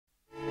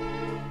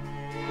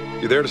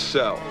You're there to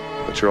sell,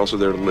 but you're also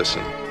there to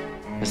listen.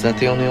 Is that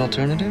the only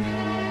alternative?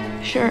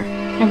 Sure,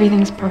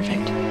 everything's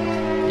perfect.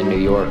 In New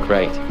York,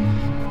 right,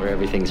 where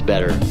everything's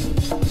better.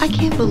 I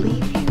can't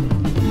believe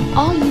you.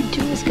 All you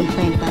do is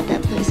complain about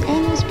that place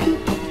and those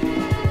people.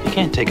 You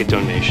can't take a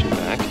donation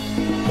back.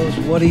 Knows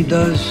what he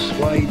does,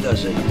 why he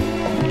does it.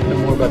 No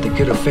more about the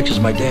kid who fixes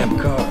my damn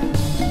car.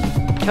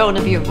 Tone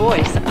of your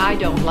voice, I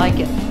don't like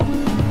it.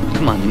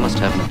 Come on, you must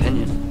have an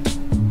opinion.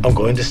 I'm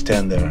going to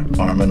stand there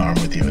arm in arm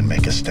with you and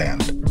make a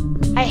stand.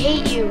 I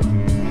hate you.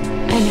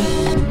 I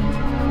know.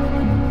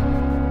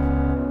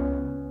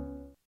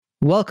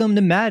 Welcome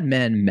to Mad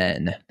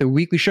Men, the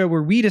weekly show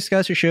where we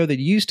discuss a show that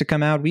used to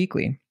come out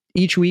weekly.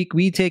 Each week,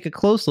 we take a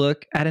close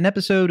look at an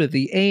episode of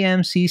the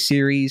AMC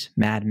series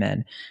Mad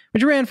Men,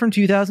 which ran from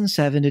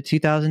 2007 to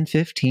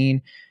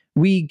 2015.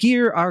 We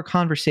gear our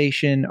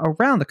conversation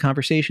around the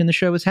conversation the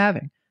show is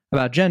having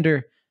about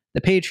gender,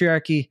 the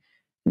patriarchy,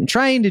 and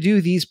trying to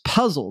do these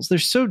puzzles. They're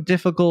so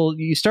difficult.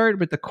 You start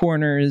with the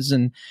corners,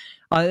 and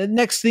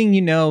next thing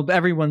you know,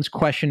 everyone's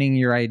questioning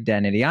your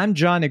identity. I'm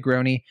John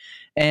Negroni,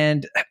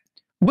 and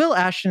Will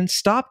Ashton,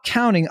 stop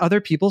counting other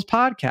people's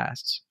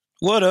podcasts.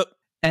 What up?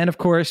 And of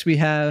course, we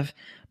have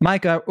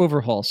Micah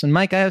Overholse. And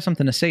Mike, I have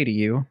something to say to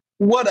you.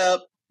 What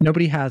up?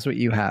 Nobody has what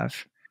you have.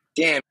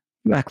 Damn.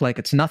 You act like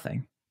it's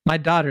nothing. My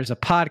daughter's a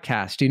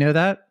podcast. Do you know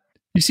that?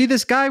 You see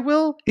this guy,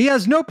 Will? He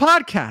has no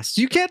podcasts.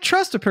 You can't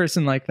trust a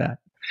person like that.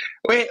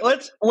 Wait,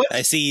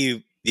 I see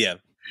you. Yeah.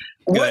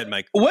 Go ahead,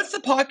 Mike. What's the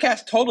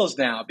podcast totals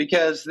now?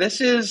 Because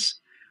this is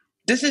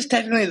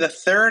technically the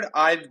third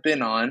I've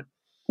been on.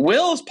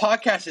 Will's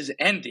podcast is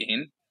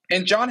ending,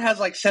 and John has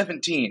like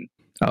 17.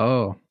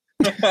 Oh.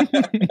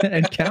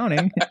 And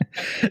counting.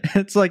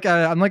 It's like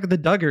I'm like the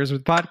Duggars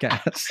with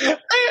podcasts.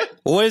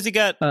 What has he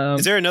got?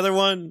 Is there another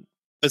one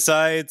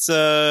besides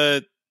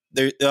there?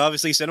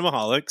 Obviously,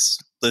 Cinemaholics.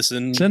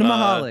 Listen,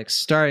 Cinemaholics,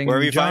 starring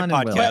wherever you John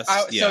find and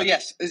podcasts. So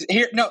yes,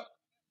 here no,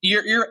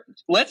 you're.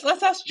 Let's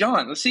ask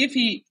John. Let's see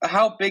if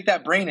how big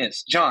that brain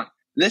is. John,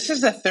 this is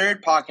the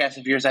third podcast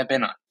of yours I've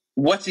been on.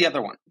 What's the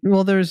other one?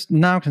 Well, there's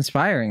Now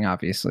Conspiring,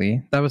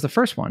 obviously. That was the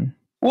first one.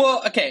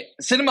 Well, okay,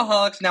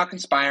 Cinemaholics, Now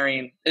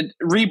Conspiring,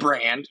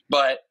 rebrand,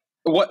 but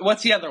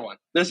what's the other one?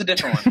 There's a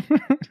different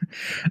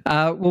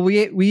one. Well,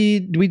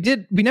 we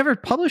never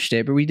published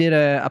it, but we did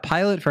a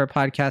pilot for a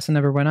podcast that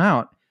never went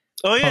out.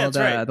 Oh yeah, called,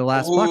 that's right. The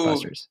Last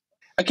Blockbusters.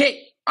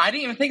 Okay, I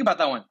didn't even think about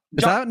that one.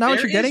 Is that not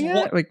what you're getting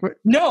at? Like,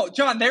 no,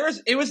 John.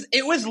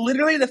 It was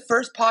literally the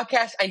first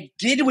podcast I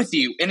did with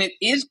you, and it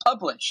is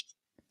published.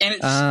 And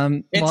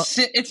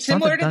it's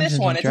similar to this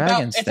one.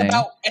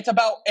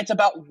 It's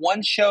about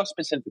one show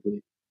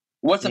specifically.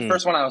 What's the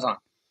first one I was on?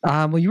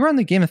 Well, you were on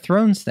the Game of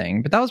Thrones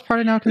thing, but that was part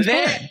of Now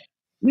Conspiring.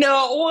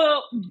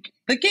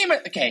 The Game of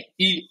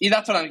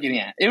that's what I'm getting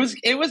at. It was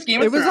Game of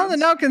Thrones. It was on the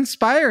Now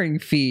Conspiring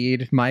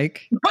feed,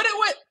 Mike. But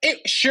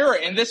sure,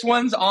 and this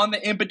one's on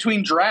the in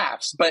between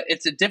drafts, but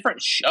it's a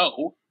different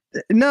show.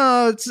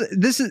 No,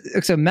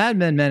 so Mad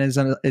Men is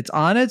it's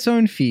on its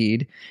own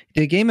feed.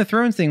 The Game of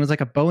Thrones thing was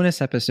like a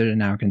bonus episode of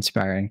Now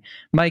Conspiring.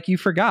 Mike, you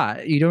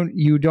forgot. You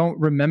don't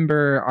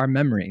remember our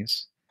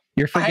memories.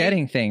 You're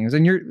forgetting things,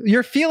 and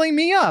you're feeling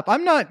me up.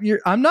 I'm not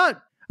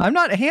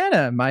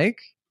Hannah,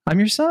 Mike. I'm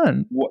your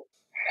son. What?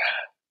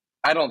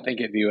 I don't think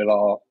of you at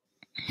all.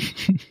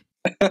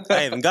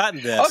 I haven't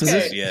gotten to that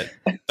episode yet,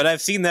 but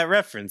I've seen that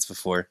reference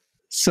before.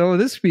 So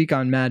this week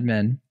on Mad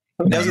Men,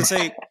 I was gonna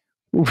say.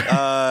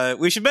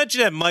 We should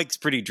mention that Mike's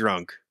pretty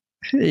drunk.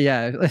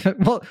 Yeah.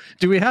 Well,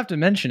 do we have to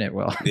mention it,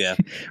 Will? Yeah.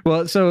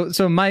 Well, so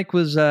Mike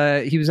was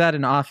he was at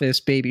an office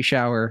baby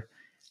shower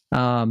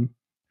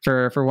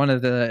for one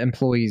of the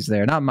employees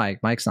there. Not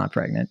Mike. Mike's not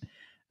pregnant.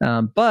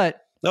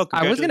 But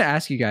I was going to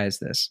ask you guys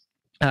this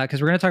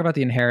because we're going to talk about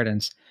the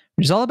inheritance,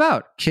 which is all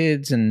about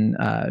kids and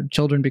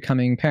children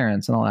becoming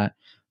parents and all that.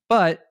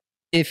 But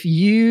if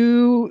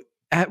you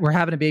were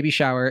having a baby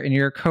shower and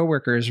your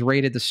coworkers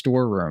raided the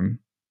storeroom,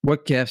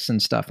 what gifts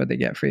and stuff would they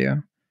get for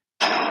you?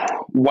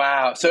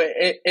 Wow. So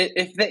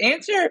if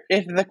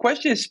the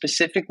question is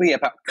specifically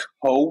about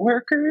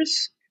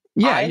coworkers,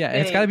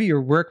 it's got to be your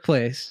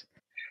workplace.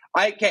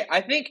 I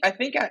think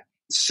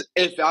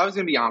if I was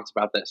going to be honest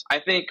about this, I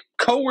think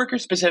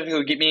coworkers specifically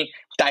would give me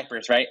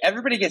diapers, right?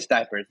 Everybody gets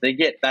diapers.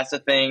 That's the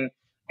thing.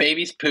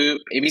 Babies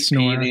poop, babies pee,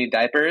 they need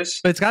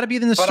diapers. But it's got to be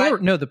in the store.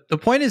 No, the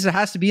point is it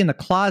has to be in the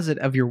closet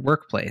of your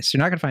workplace.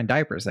 You're not going to find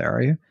diapers there,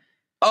 are you?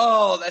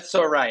 Oh, that's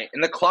so right. In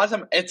the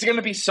closet, it's going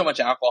to be so much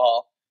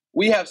alcohol.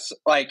 We have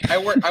I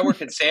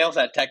work in sales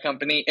at a tech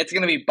company. It's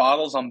going to be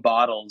bottles on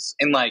bottles,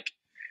 and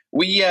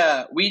we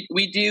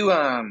do.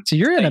 So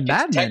you're in a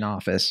Mad Men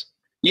office.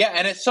 Yeah,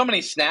 and it's so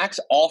many snacks,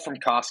 all from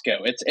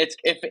Costco. It's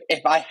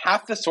if I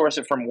have to source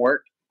it from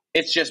work,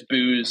 it's just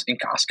booze and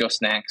Costco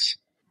snacks.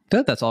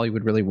 That's all you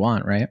would really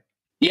want, right?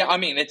 Yeah, I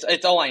mean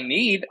it's all I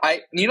need.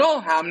 You know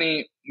how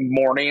many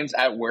mornings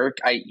at work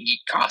I eat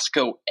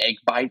Costco egg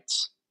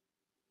bites?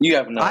 You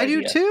have no idea.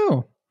 I do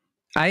too.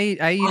 I eat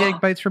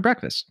egg bites for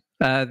breakfast.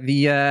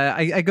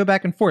 I go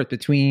back and forth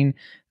between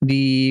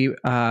the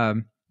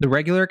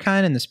regular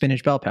kind and the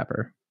spinach bell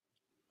pepper.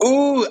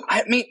 Ooh,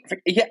 I mean,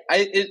 yeah.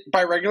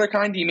 By regular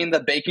kind, do you mean the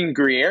bacon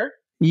Gruyere?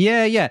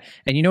 Yeah.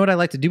 And you know what I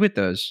like to do with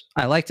those?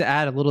 I like to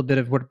add a little bit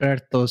of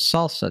Roberto's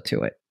salsa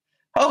to it.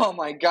 Oh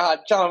my God,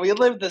 John, we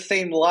live the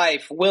same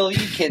life. Will,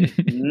 you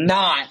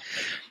cannot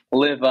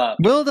live up.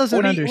 Will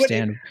doesn't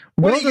understand.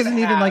 Will doesn't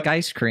even like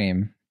ice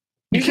cream.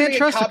 You can't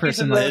trust a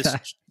person like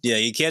that. Yeah,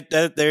 you can't.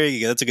 There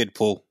you go. That's a good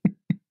pull.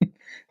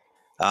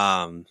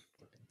 Anyway.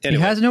 He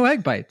has no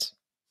egg bites.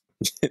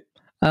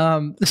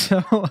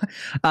 So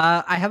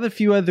I have a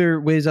few other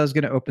ways I was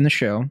going to open the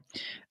show.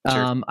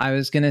 Sure. I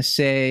was going to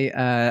say,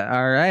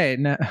 all right,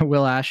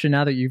 Will Ashton,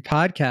 now that you've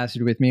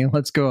podcasted with me,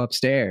 let's go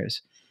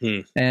upstairs.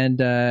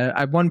 And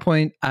at one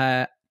point,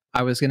 I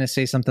was going to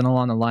say something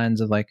along the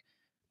lines of like,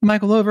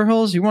 Michael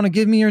Overholes, you want to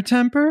give me your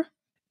temper?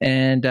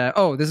 And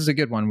this is a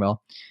good one,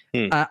 Will.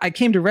 I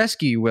came to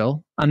rescue you,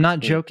 Will. I'm not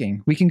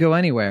joking. We can go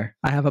anywhere.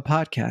 I have a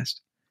podcast.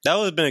 That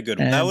would have been a good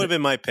one. That would have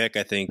been my pick,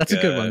 I think. That's a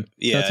good one.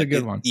 Yeah, that's a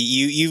good one.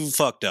 You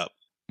fucked up.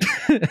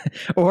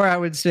 Or I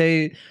would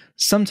say,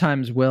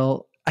 sometimes,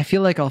 Will, I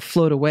feel like I'll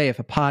float away if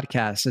a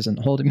podcast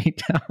isn't holding me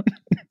down.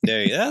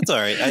 There, that's all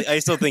right. I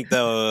still think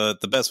though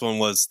the best one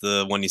was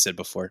the one you said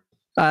before.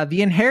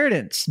 The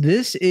Inheritance.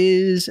 This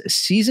is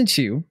season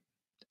 2,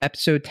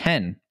 episode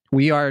 10.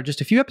 We are just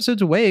a few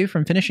episodes away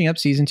from finishing up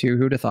season 2.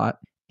 Who'd have thought?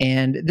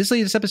 And this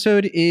latest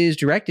episode is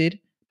directed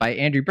by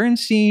Andrew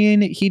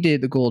Bernstein. He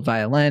did The Gold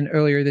Violin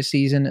earlier this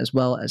season, as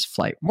well as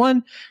Flight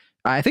 1.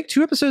 I think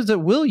 2 episodes that,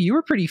 Will, you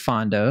were pretty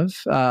fond of.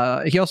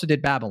 He also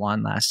did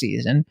Babylon last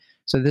season.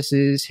 So this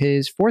is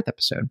his 4th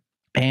episode.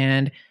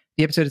 And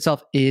the episode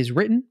itself is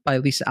written by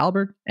Lisa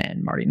Albert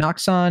and Marty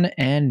Noxon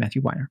and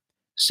Matthew Weiner.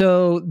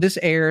 So this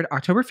aired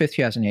October 5th,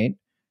 2008.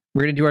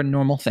 We're going to do our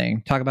normal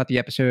thing, talk about the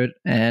episode,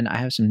 and I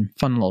have some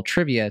fun little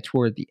trivia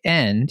toward the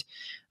end.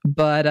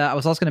 But I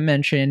was also going to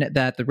mention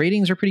that the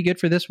ratings are pretty good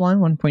for this one.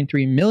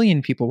 1.3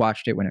 million people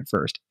watched it when it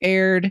first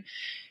aired.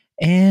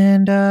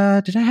 And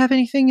did I have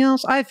anything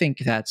else? I think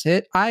that's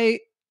it. I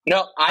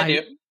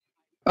do.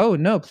 Oh,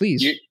 no,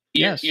 please.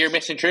 You're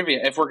missing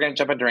trivia if we're going to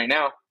jump into right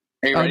now.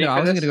 Are you ready? No, I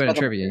wasn't going to go into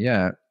trivia,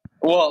 yeah.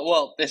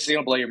 Well, this is going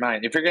to blow your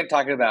mind. If you're going to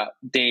talk about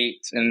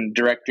dates and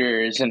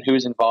directors and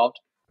who's involved.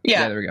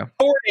 Yeah, there we go.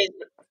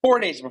 4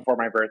 days before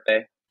my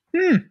birthday.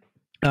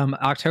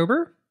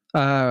 October?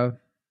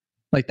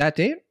 Like that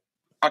date?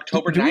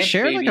 October 9th, do we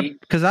share baby.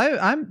 Because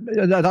I'm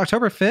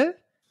October 5th?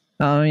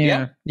 Oh,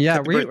 yeah.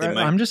 Birthday,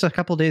 I'm just a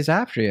couple days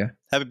after you.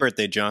 Happy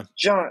birthday, John.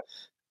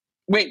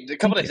 Wait, a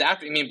couple days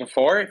after? You mean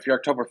before? If you're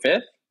October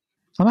 5th?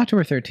 I'm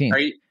October 13th. Are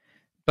you?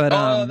 But,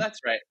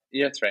 that's right.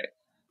 Yeah, that's right.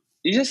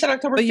 You just said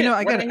October 5th. But, you know,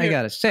 I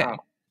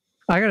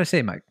gotta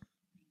say, Mike,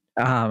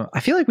 I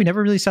feel like we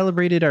never really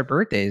celebrated our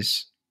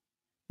birthdays,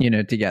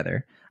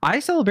 together. I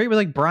celebrate with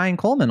like Brian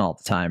Coleman all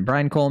the time.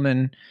 Brian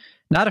Coleman,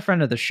 not a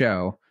friend of the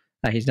show.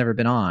 He's never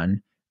been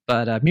on,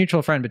 but a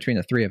mutual friend between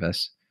the three of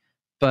us.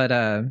 But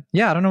I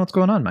don't know what's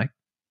going on, Mike.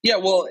 Yeah,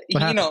 well,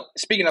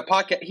 speaking of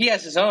podcast, he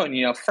has his own,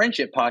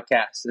 friendship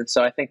podcast, and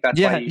so I think that's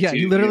why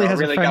he literally has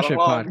a friendship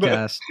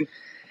podcast.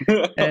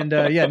 And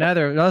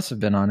neither of us have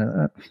been on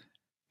it.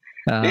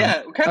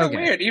 Kind of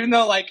weird. Even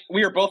though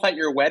we were both at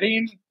your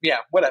wedding. Yeah,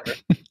 whatever.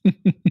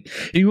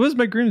 He was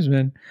my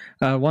groomsman,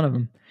 one of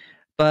them.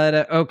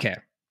 But okay,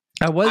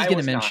 I was going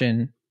to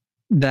mention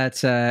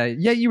that.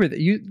 You were.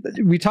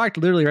 We talked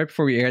literally right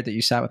before we aired that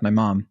you sat with my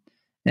mom.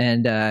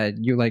 And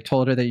you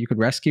told her that you could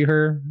rescue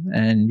her,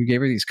 and you gave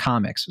her these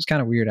comics. It was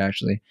kind of weird,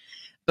 actually.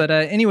 But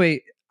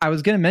anyway, I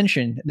was going to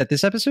mention that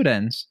this episode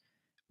ends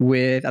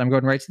with, and I'm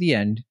going right to the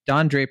end,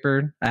 Don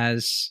Draper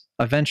as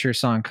a Venture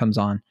song comes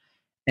on,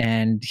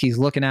 and he's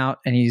looking out,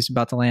 and he's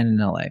about to land in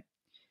LA.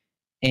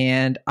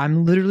 And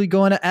I'm literally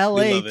going to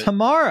LA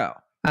tomorrow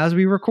as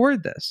we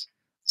record this.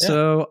 Yeah.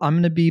 So I'm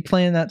going to be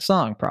playing that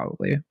song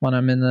probably when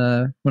I'm in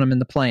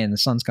the plane. The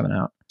sun's coming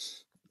out.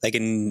 I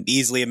can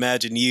easily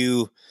imagine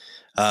you.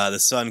 The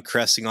sun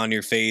cresting on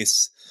your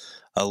face,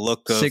 a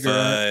look of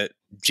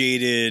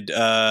jaded.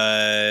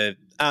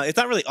 It's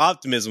not really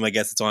optimism, I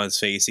guess. It's on his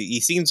face.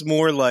 He seems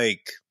more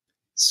like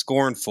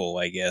scornful,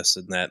 I guess,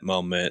 in that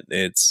moment.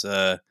 It's.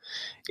 I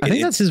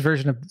think that's his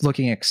version of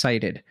looking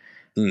excited.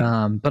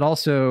 But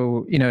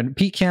also,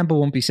 Pete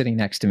Campbell won't be sitting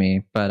next to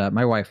me, but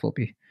my wife will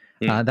be.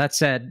 That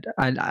said,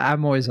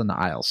 I'm always on the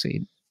aisle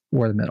seat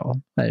or the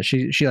middle.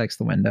 She likes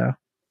the window.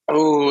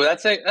 Oh,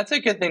 that's a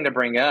good thing to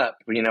bring up,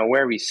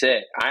 where we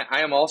sit.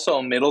 I am also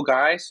a middle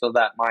guy so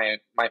that my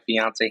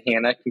fiance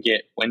Hannah can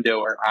get window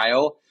or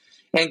aisle.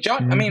 And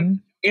John, I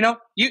mean,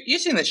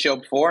 you've seen this show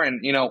before,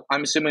 and,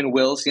 I'm assuming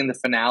Will's seen the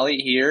finale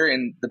here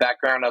in the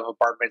background of a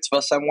bar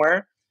mitzvah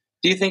somewhere.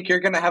 Do you think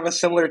you're going to have a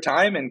similar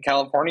time in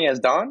California as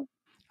Don?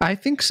 I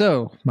think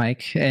so,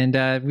 Mike.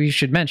 And we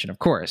should mention, of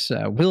course,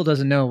 Will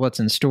doesn't know what's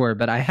in store,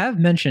 but I have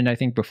mentioned, I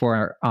think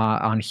before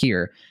on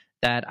here,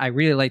 that I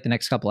really like the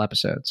next couple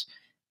episodes.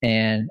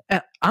 And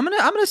I'm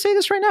gonna say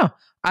this right now.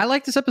 I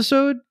like this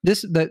episode,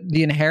 the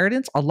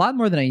Inheritance, a lot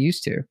more than I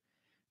used to,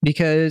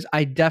 because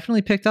I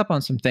definitely picked up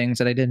on some things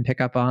that I didn't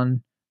pick up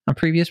on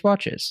previous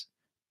watches.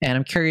 And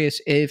I'm curious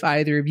if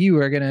either of you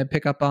are gonna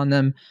pick up on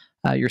them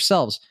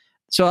yourselves.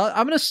 So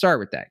I'm going to start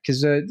with that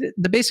because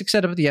the basic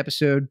setup of the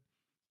episode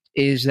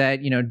is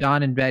that,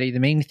 Don and Betty, the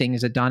main thing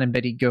is that Don and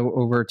Betty go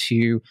over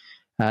to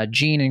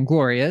Gene and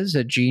Gloria's,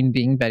 Gene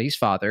being Betty's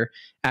father,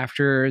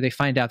 after they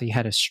find out that he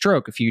had a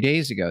stroke a few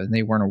days ago and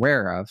they weren't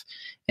aware of.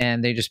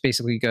 And they just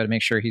basically go to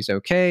make sure he's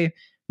okay.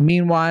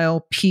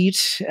 Meanwhile,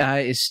 Pete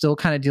is still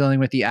kind of dealing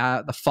with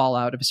the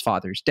fallout of his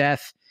father's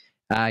death.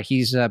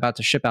 He's about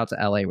to ship out to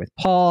LA with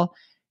Paul.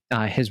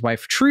 His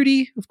wife,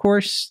 Trudy, of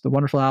course, the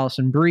wonderful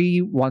Allison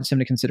Brie, wants him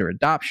to consider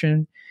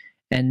adoption.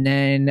 And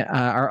then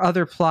our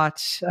other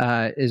plot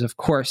is, of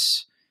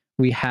course,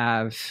 we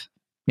have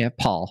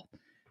Paul.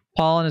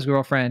 Paul and his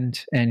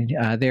girlfriend, and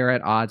they're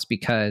at odds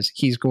because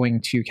he's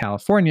going to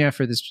California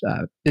for this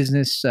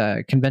business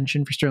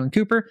convention for Sterling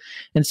Cooper.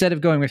 Instead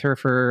of going with her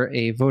for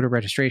a voter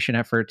registration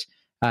effort,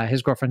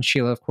 his girlfriend,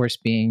 Sheila, of course,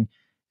 being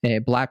a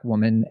Black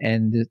woman,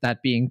 and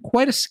that being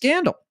quite a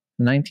scandal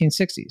in the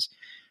 1960s.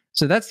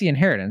 So that's the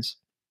inheritance.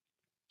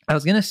 I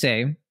was going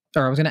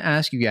to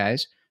ask you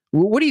guys,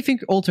 what do you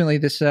think ultimately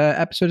this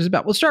episode is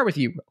about? We'll start with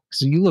you,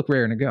 because you look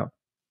raring to go.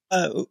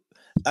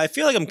 I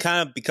feel like I'm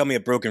kind of becoming a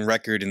broken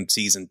record in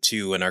season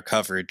 2 in our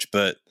coverage,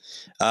 but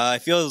I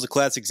feel it was a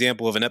classic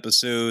example of an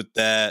episode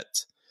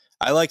that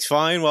I liked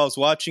fine while I was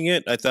watching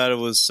it. I thought it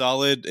was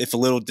solid, if a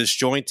little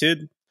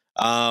disjointed.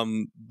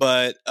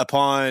 But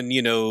upon,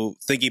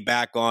 thinking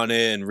back on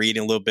it and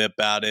reading a little bit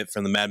about it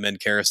from the Mad Men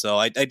carousel,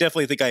 I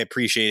definitely think I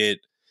appreciate it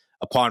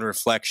upon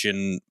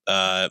reflection,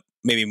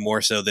 maybe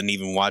more so than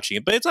even watching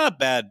it. But it's not a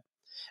bad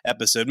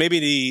episode.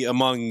 Maybe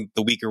among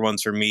the weaker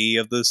ones for me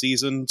of the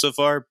season so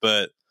far,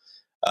 but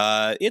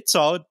it's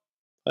solid.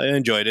 I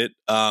enjoyed it.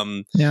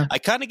 I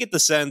kind of get the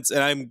sense,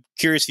 and I'm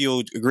curious if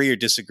you'll agree or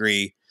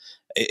disagree.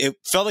 It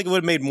felt like it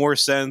would have made more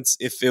sense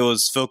if it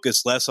was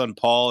focused less on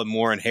Paul and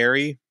more on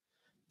Harry.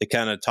 They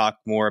kind of talk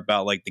more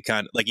about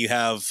you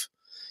have,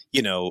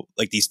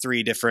 these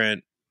 3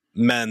 different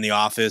men in the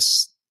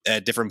office at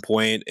a different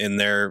point in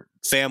their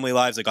family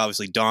lives. Like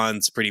obviously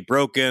Don's pretty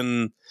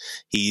broken.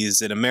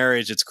 He's in a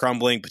marriage that's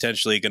crumbling,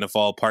 potentially going to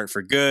fall apart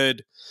for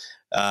good.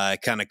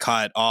 Kind of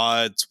caught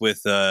odds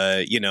with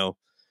Betty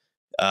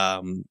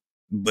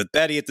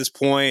at this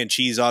point, and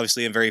she's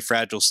obviously in a very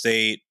fragile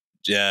state,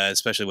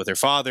 especially with her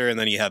father. And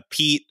then you have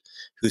Pete,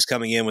 who's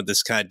coming in with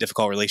this kind of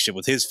difficult relationship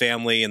with his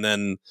family. And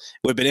then it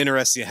would have been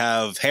interesting to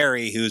have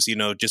Harry, who's,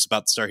 just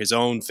about to start his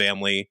own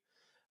family,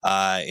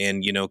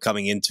 and,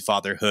 coming into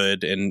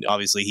fatherhood. And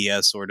obviously he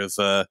has sort of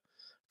a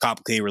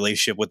complicated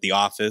relationship with the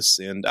office.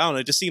 And I don't know,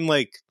 it just seemed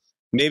like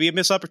maybe a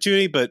missed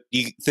opportunity, but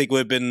you think it would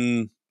have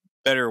been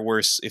better or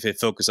worse if it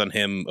focused on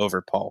him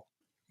over Paul?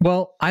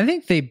 Well, I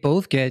think they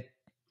both get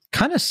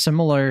kind of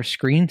similar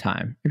screen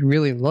time if you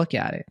really look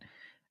at it.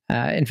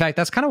 In fact,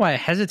 that's kind of why I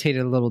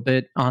hesitated a little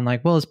bit on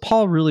is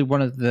Paul really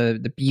one of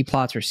the B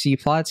plots or C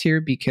plots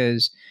here?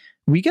 Because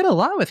we get a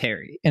lot with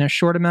Harry in a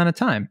short amount of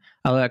time.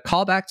 I'll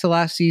call back to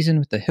last season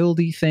with the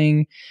Hildy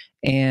thing.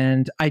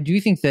 And I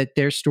do think that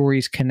their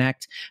stories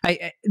connect.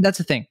 That's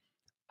the thing.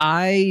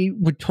 I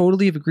would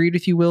totally have agreed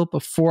with you, Will,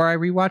 before I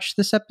rewatched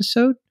this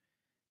episode,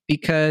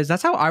 because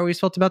that's how I always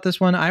felt about this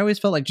one. I always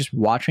felt like just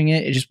watching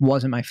it, it just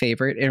wasn't my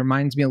favorite. It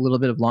reminds me a little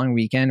bit of Long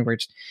Weekend, where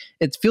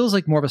it feels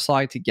like more of a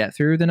slog to get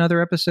through than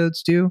other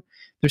episodes do.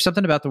 There's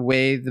something about the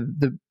way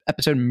the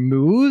episode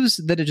moves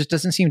that it just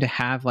doesn't seem to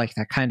have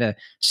that kind of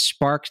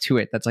spark to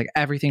it. That's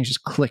everything's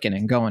just clicking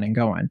and going and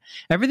going.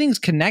 Everything's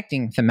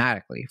connecting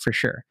thematically for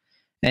sure.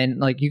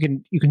 And you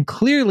can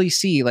clearly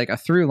see a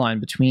through line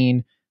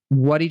between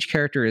what each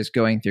character is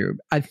going through.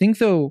 I think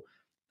though,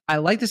 I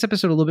like this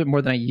episode a little bit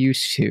more than I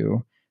used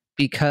to,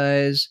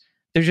 because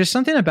there's just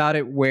something about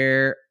it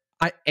where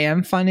I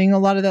am finding a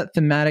lot of that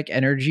thematic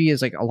energy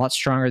is a lot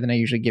stronger than I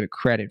usually give it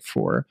credit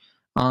for,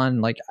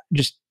 on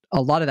just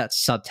a lot of that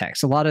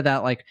subtext, a lot of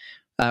that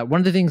one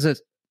of the things that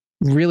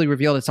really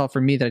revealed itself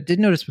for me that I did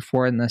notice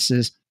before in this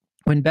is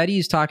when Betty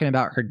is talking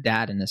about her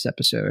dad in this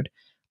episode,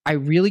 I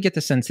really get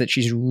the sense that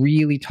she's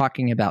really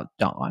talking about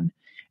Don.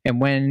 And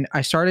when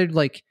I started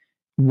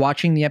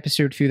watching the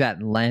episode through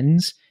that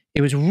lens,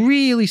 it was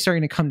really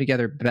starting to come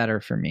together better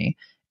for me.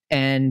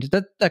 And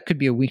that could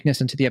be a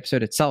weakness into the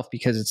episode itself,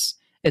 because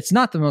it's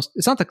not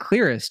the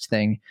clearest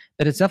thing,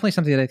 but it's definitely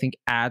something that I think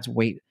adds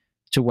weight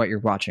to what you're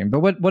watching. But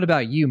what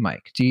about you,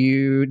 Mike? Do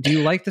you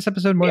like this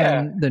episode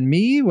more than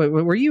me? Where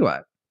were you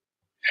at?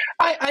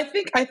 I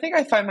think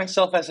I find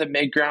myself as a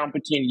mid ground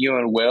between you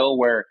and Will,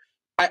 where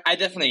I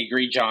definitely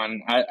agree,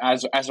 John.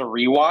 As a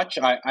rewatch,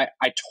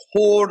 I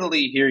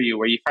totally hear you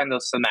where you find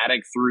those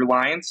thematic through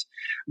lines,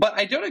 but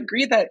I don't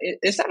agree that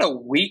it's not a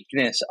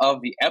weakness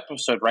of the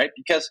episode, right?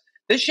 Because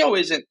this show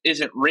isn't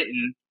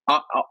written.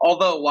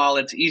 Although while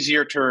it's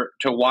easier to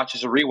watch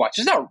as a rewatch,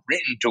 it's not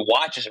written to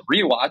watch as a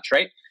rewatch,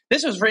 right?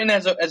 This was written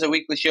as a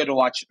weekly show to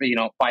watch,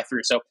 by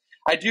through. So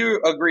I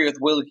do agree with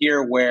Will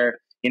here, where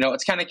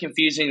it's kind of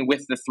confusing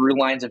with the through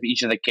lines of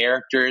each of the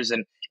characters,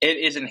 and it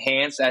is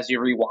enhanced as you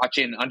rewatch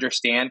it and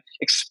understand,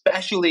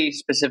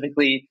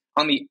 specifically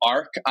on the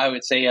arc, I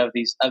would say, of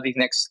these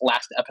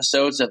last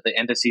episodes of the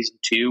end of season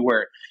 2,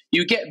 where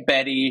you get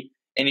Betty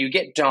and you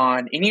get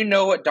Dawn, and you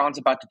know what Dawn's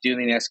about to do in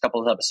the next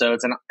couple of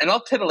episodes, and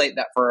I'll titillate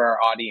that for our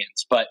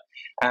audience. But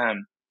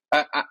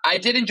I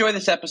did enjoy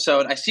this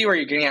episode. I see where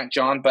you're getting at,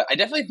 John, but I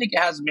definitely think it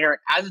has merit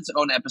as its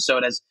own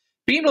episode as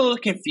being a little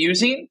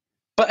confusing.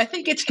 But I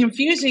think it's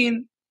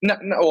confusing.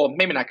 Well,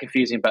 maybe not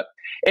confusing, but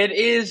it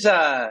is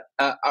a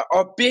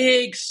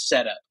big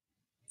setup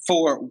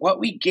for what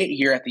we get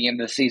here at the end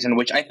of the season,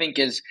 which I think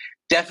is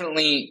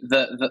definitely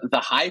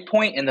the high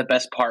point and the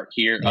best part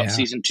here of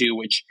season 2,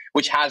 which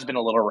has been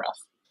a little rough.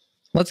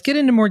 Let's get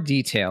into more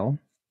detail.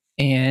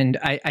 And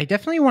I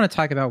definitely want to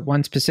talk about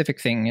one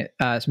specific thing.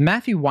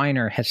 Matthew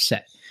Weiner has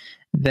said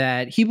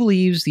that he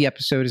believes the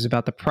episode is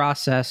about the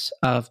process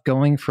of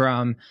going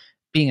from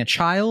being a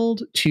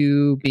child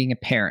to being a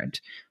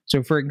parent.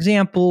 So, for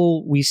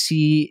example, we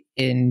see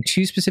in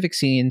 2 specific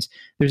scenes,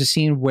 there's a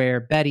scene where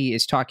Betty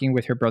is talking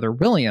with her brother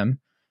William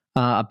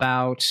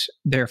about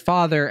their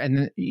father.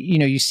 And,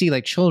 you see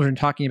like children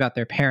talking about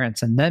their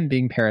parents and them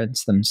being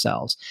parents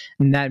themselves.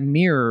 And that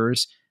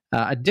mirrors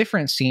a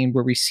different scene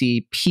where we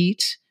see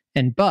Pete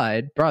and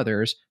Bud,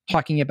 brothers,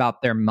 talking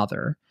about their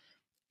mother.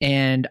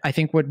 And I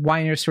think what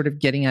Weiner's sort of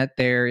getting at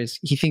there is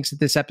he thinks that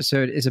this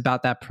episode is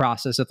about that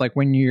process of like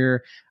when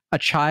you're a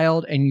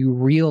child and you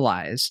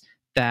realize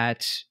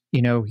that,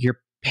 your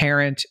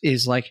parent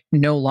is like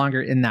no longer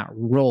in that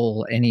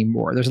role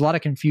anymore. There's a lot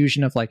of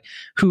confusion of like,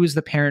 who is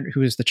the parent,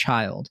 who is the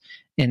child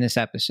in this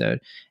episode.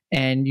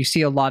 And you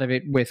see a lot of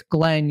it with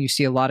Glenn. You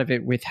see a lot of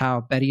it with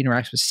how Betty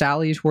interacts with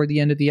Sally toward the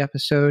end of the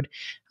episode.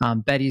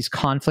 Betty's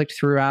conflict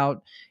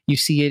throughout. You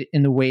see it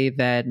in the way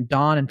that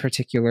Don in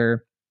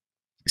particular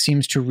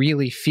seems to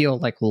really feel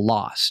like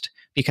lost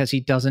because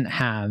he doesn't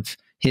have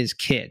his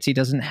kids. He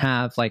doesn't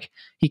have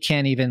he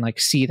can't even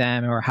see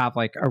them or have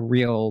a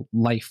real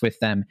life with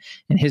them.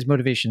 And his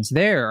motivations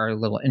there are a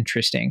little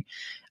interesting.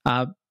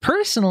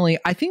 Personally,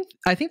 I think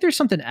there's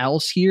something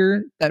else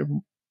here that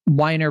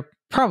Weiner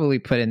probably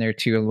put in there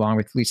too, along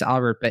with Lisa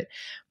Albert. But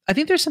I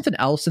think there's something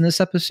else in this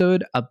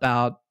episode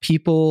about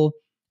people,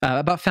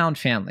 about found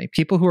family,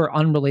 people who are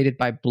unrelated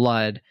by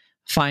blood,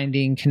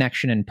 finding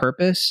connection and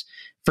purpose.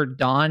 For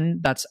Don,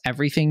 that's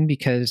everything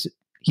because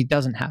he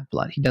doesn't have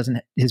blood.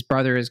 His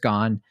brother is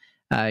gone.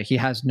 He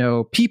has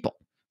no people,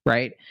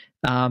 right?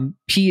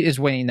 Pete is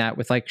weighing that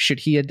with should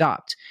he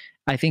adopt?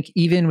 I think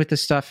even with the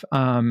stuff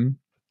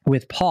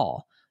with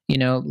Paul,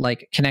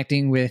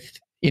 connecting with,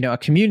 a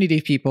community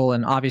of people,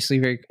 and obviously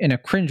very in a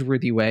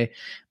cringeworthy way,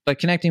 but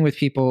connecting with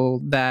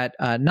people that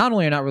not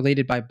only are not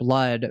related by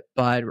blood,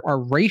 but are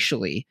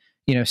racially,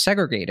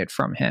 segregated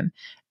from him.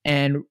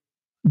 And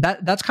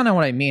that's kind of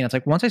what I mean. It's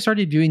once I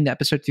started doing the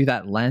episode through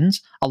that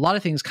lens, a lot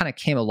of things kind of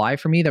came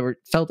alive for me that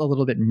felt a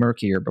little bit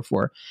murkier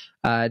before.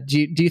 Do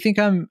you think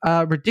I'm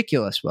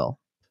ridiculous, Will?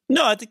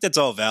 No, I think that's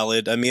all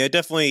valid. I mean, I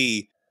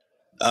definitely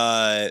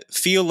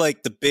feel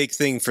like the big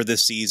thing for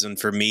this season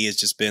for me has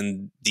just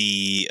been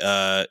the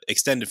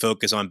extended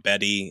focus on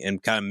Betty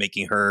and kind of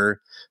making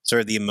her sort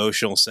of the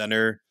emotional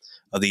center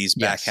of these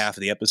back half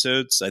of the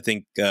episodes. I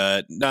think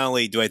not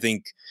only do I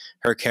think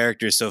her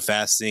character is so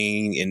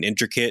fascinating and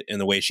intricate in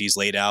the way she's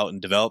laid out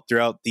and developed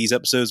throughout these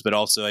episodes, but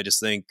also I just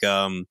think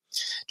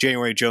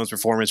January Jones'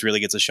 performance really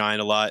gets a shine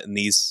a lot in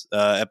these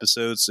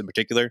episodes in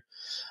particular.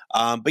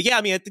 But yeah,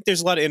 I mean, I think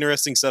there's a lot of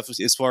interesting stuff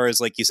as far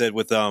as, like you said,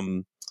 with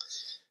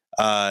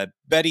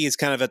Betty is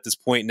kind of at this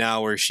point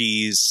now where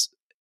she's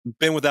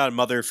been without a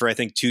mother for, I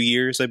think, 2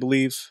 years, I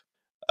believe.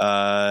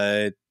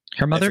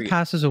 Her mother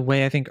passes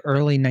away, I think,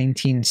 early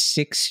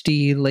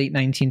 1960, late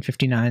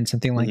 1959,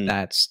 something like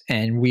that.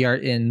 And we are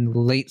in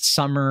late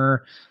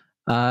summer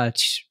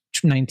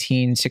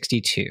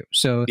 1962.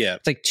 So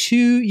it's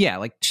 2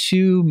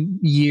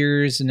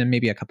 years and then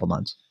maybe a couple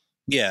months.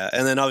 Yeah.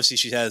 And then obviously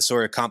she has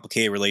sort of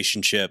complicated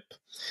relationship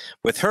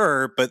with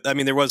her. But I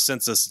mean, there was a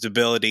sense of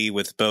stability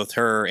with both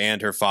her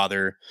and her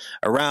father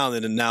around.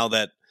 And now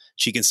that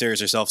she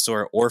considers herself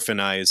sort of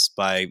orphanized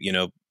by,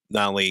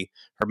 not only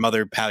her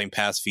mother having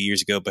passed a few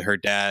years ago, but her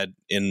dad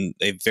in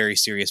a very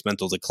serious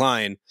mental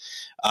decline.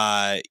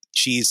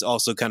 She's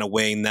also kind of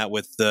weighing that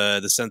with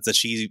the sense that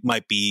she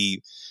might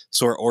be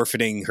sort of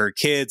orphaning her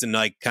kids and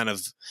kind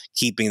of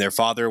keeping their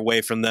father away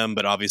from them.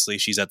 But obviously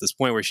she's at this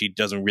point where she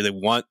doesn't really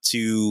want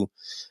to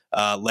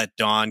let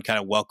Dawn kind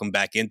of welcome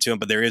back into him.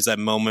 But there is that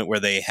moment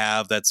where they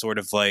have that sort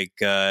of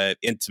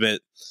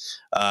intimate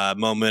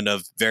moment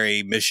of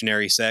very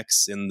missionary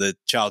sex in the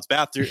child's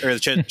bathroom or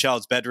the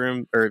child's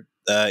bedroom, or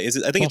is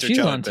it? I think it's her she's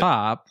child on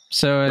top,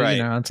 so right.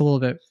 It's a little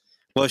bit.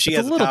 Well, she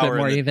has a little power bit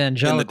more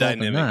evangelical in the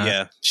dynamic. Than that.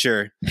 Yeah,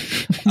 sure.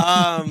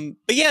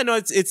 But yeah, no,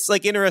 it's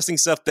interesting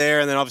stuff there.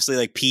 And then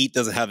obviously Pete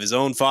doesn't have his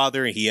own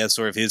father, and he has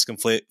sort of his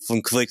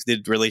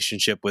conflicted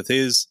relationship with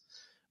his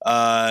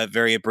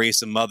very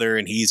abrasive mother,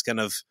 and he's kind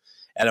of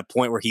at a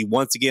point where he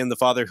wants to get into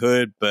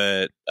fatherhood,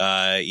 but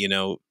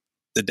the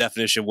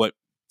definition of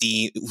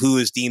who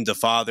is deemed a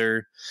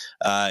father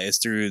is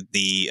through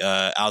the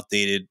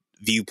outdated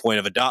viewpoint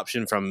of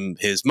adoption from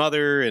his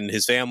mother and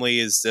his family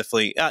is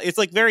definitely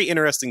it's very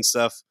interesting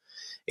stuff.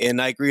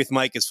 And I agree with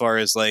Mike as far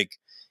as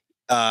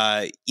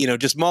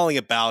just mulling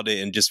about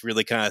it and just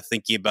really kind of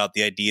thinking about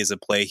the ideas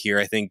at play here,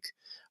 I think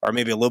are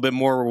maybe a little bit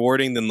more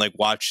rewarding than like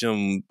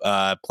watching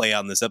them play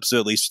out in this episode,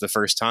 at least for the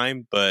first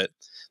time. But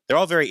they're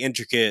all very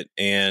intricate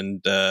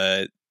and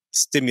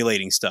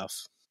stimulating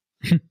stuff.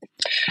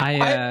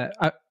 No,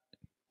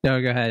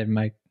 go ahead,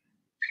 Mike.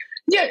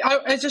 Yeah,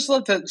 I just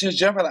love to just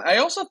jump on that. I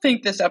also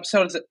think this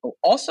episode is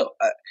also,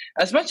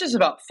 as much as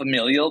about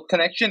familial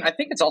connection, I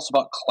think it's also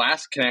about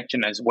class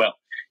connection as well.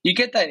 You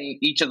get that in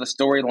each of the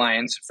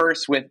storylines.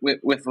 First with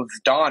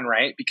Don,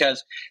 right?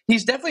 Because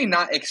he's definitely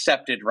not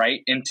accepted,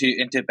 right, into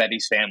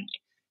Betty's family,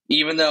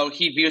 even though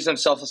he views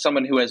himself as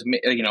someone who has,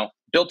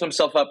 built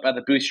himself up by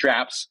the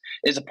bootstraps,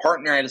 is a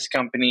partner at his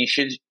company,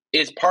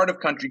 is part of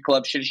country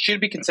club, should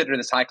be considered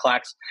as high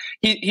class.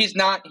 He's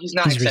not. He's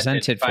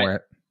resented for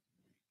it.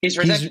 He's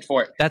resented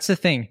for it. That's the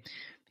thing.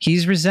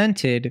 He's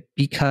resented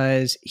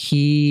because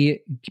he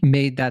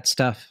made that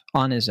stuff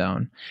on his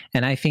own.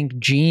 And I think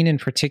Gene in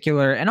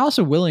particular, and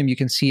also William, you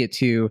can see it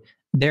too,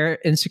 they're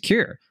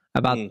insecure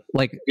about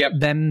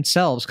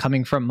themselves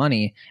coming from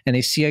money. And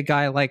they see a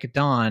guy like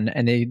Don,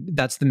 and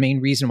that's the main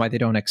reason why they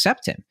don't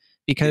accept him.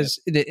 Because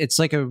it's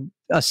like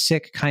a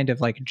sick kind of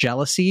like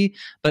jealousy,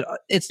 but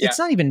it's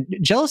not even,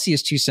 jealousy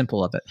is too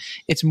simple of it.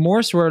 It's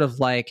more sort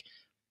of like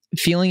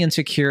feeling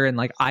insecure and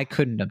like, I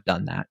couldn't have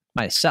done that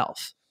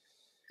myself,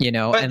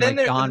 and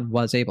like Don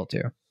was able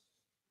to.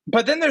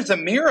 But then there's a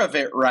mirror of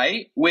it,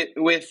 right?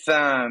 With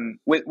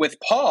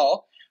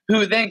Paul,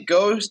 who then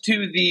goes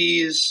to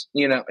these,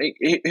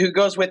 who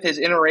goes with his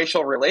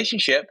interracial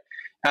relationship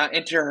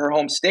into her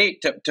home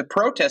state to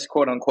protest,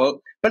 quote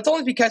unquote, but it's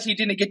only because he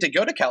didn't get to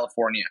go to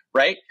California,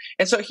 right?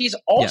 And so he's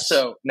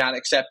also not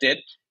accepted.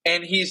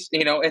 And he's,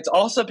 it's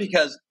also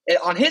because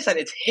on his side,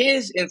 it's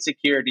his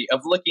insecurity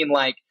of looking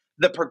like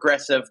the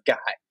progressive guy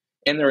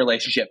in the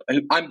relationship.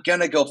 I'm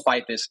going to go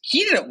fight this.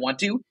 He didn't want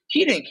to.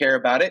 He didn't care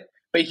about it,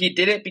 but he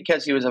did it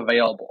because he was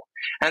available.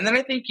 And then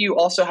I think you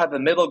also have the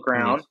middle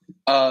ground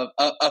of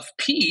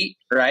Pete,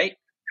 right?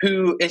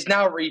 Who is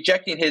now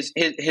rejecting his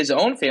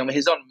own family,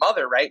 his own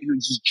mother, right?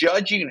 Who's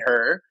judging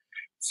her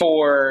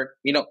for,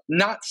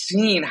 not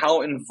seeing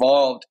how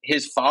involved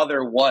his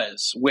father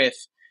was with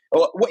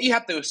what you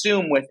have to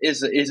assume with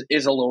is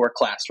a lower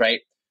class, right?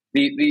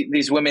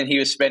 These women he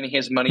was spending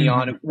his money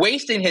on,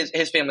 wasting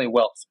his family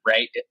wealth,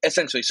 right?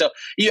 Essentially. So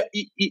you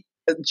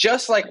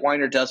just like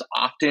Weiner does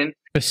often.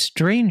 With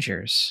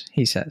strangers,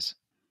 he says.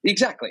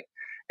 Exactly.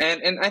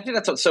 And I think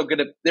that's what's so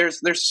good.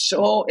 There's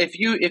so, if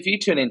you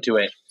tune into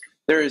it,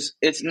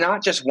 it's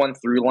not just one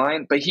through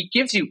line, but he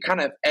gives you kind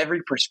of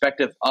every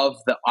perspective of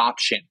the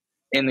option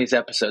in these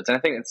episodes. And I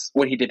think it's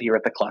what he did here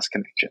with the class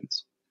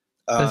connections.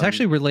 That's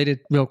actually related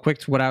real quick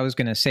to what I was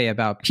going to say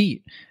about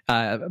Pete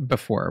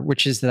before,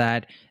 which is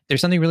that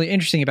there's something really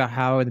interesting about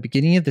how at the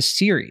beginning of the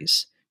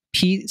series,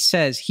 Pete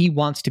says he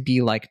wants to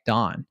be like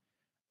Don,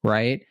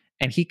 right?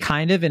 And he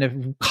kind of in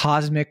a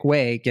cosmic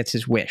way gets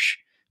his wish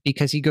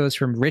because he goes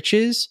from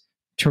riches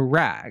to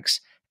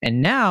rags.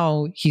 And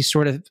now he's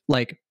sort of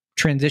like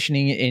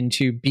transitioning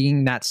into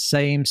being that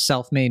same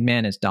self-made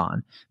man as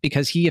Don,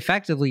 because he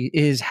effectively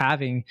is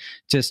having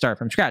to start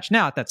from scratch.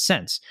 Now, at that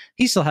sense,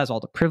 he still has all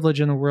the privilege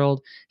in the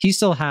world. He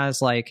still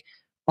has like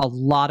a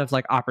lot of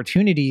like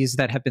opportunities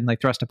that have been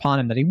like thrust upon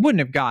him that he wouldn't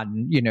have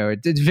gotten.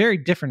 It's very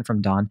different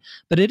from Don,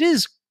 but it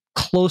is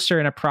closer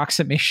in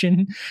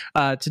approximation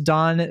to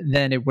Don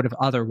than it would have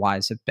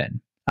otherwise have been.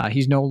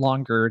 He's no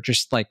longer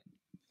just like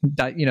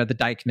the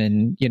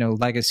Dykeman,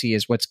 legacy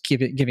is what's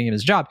giving him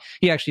his job.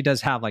 He actually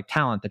does have like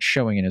talent that's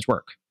showing in his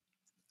work.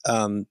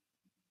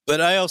 But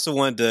I also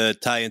wanted to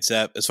tie into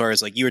that as far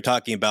as like you were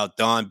talking about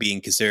Don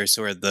being considered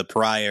sort of the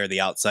pariah or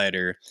the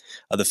outsider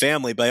of the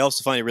family. But I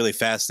also find it really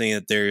fascinating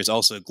that there's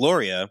also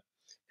Gloria,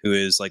 who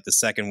is like the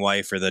second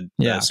wife or the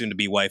soon to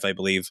be wife, I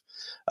believe,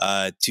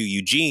 to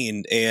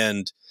Eugene.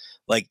 And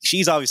like,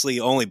 she's obviously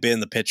only been in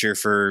the picture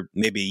for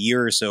maybe a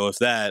year or so, if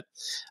that.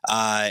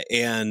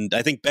 And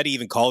I think Betty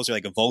even calls her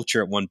like a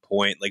vulture at one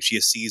point. Like,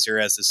 she sees her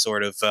as this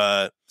sort of,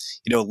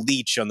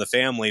 leech on the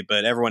family,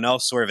 but everyone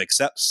else sort of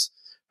accepts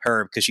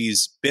her because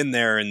she's been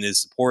there and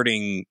is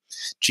supporting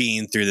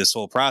Gene through this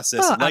whole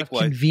process. Well, out of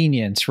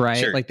convenience, right?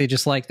 Sure. Like, they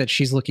just like that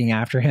she's looking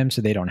after him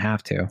so they don't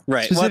have to.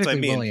 Right. Specifically, well, that's what I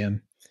mean.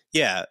 William.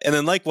 Yeah. And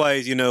then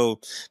likewise,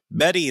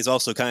 Betty is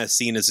also kind of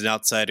seen as an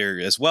outsider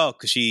as well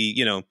because she,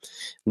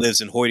 lives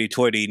in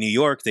hoity-toity New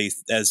York,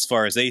 as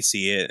far as they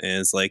see it.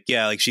 And it's like,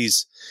 yeah, like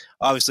she's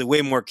obviously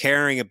way more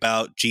caring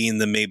about Gene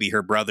than maybe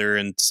her brother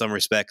in some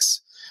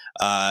respects,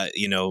 her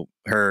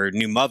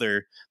new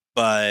mother.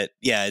 But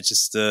yeah, it's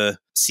just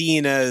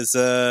seen as,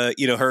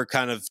 her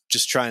kind of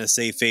just trying to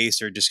save face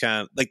or just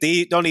kind of like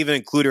they don't even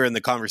include her in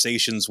the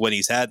conversations when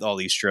he's had all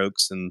these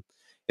strokes. And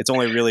it's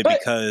only really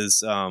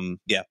because,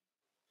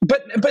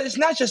 But it's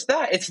not just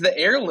that; it's the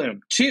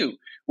heirloom too,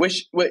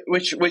 which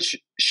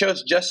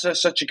shows just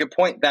such a good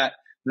point that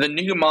the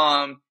new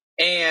mom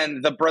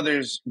and the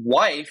brother's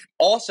wife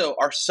also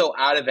are so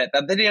out of it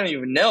that they don't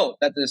even know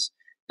that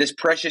this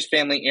precious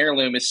family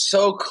heirloom is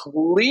so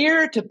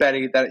clear to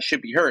Betty that it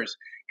should be hers,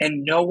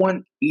 and no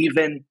one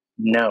even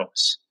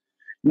knows.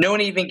 no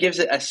one even gives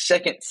it a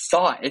second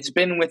thought. It's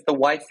been with the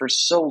wife for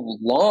so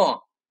long.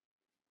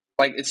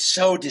 Like, it's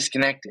so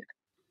disconnected.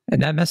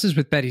 And that messes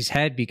with Betty's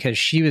head because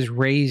she was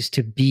raised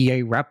to be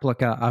a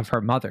replica of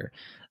her mother.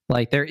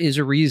 Like, there is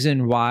a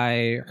reason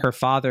why her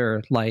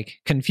father, like,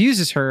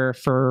 confuses her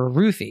for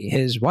Ruthie,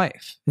 his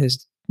wife,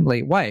 his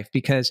late wife,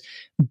 because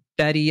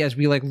Betty, as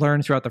we like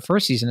learned throughout the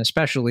first season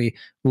especially,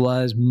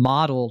 was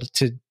modeled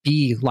to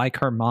be like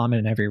her mom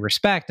in every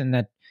respect, and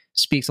that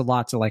speaks a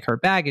lot to like her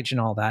baggage and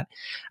all that.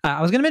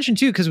 I was going to mention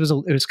too, because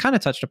it was kind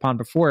of touched upon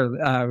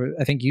before.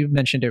 I think you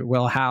mentioned it,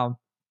 Will, how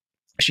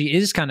she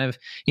is kind of,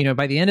 you know,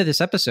 by the end of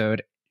this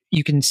episode,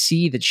 you can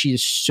see that she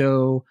is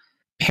so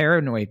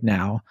paranoid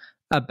now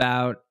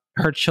about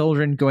her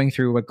children going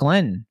through what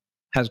Glenn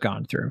has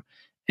gone through,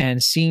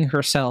 and seeing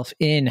herself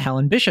in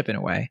Helen Bishop in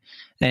a way,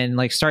 and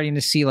like starting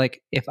to see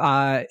like, if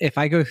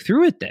I go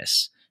through with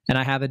this and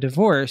I have a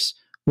divorce,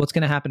 what's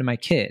going to happen to my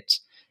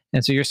kids?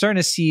 And so you're starting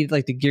to see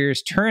like the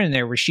gears turn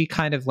there, where she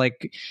kind of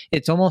like,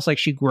 it's almost like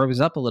she grows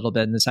up a little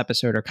bit in this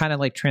episode, or kind of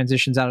like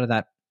transitions out of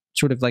that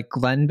sort of like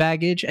Glenn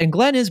baggage. And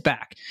Glenn is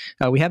back.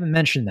 We haven't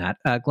mentioned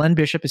that. Glenn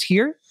Bishop is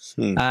here.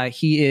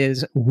 He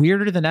is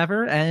weirder than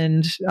ever,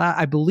 and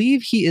I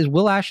believe he is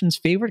Will Ashton's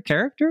favorite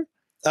character.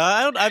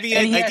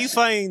 I do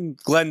find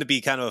Glenn to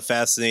be kind of a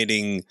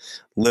fascinating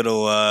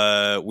little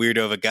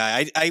weirdo of a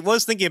guy. I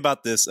was thinking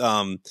about this.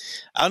 I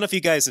don't know if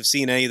you guys have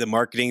seen any of the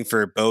marketing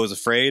for Beau is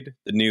Afraid,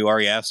 the new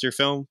Ari Aster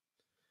film.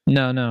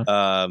 No.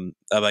 How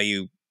about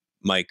you,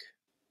 Mike?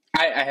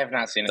 I have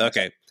not seen it.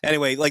 Okay.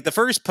 Anyway, like the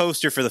first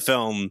poster for the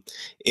film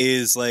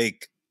is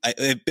like,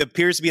 it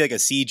appears to be like a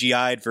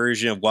CGI'd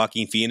version of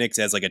Joaquin Phoenix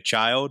as like a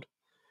child,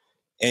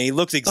 and he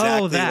looks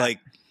exactly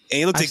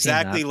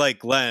like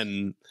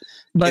Glenn.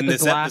 Like the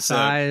glass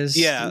eyes,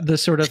 the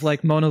sort of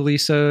like Mona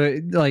Lisa,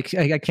 like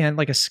I can't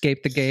like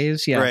escape the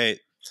gaze. Yeah, right.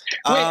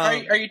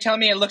 Wait, are you telling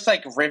me it looks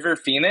like River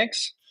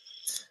Phoenix?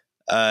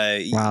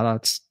 Wow,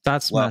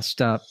 that's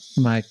messed up,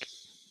 Mike.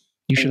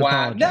 You should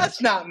apologize.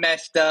 That's not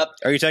messed up.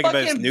 Are you talking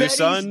about his new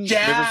son,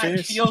 River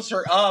Phoenix? Feels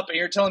her up, and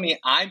you're telling me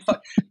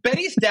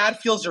Betty's dad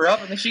feels her up,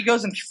 and then she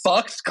goes and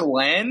fucks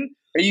Glenn?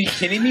 Are you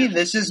kidding me?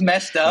 This is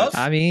messed up.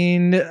 I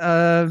mean,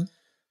 I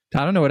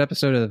don't know what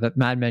episode of the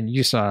Mad Men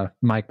you saw,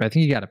 Mike, but I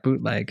think you got a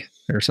bootleg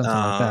or something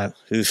like that.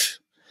 Oof.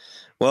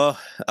 Well,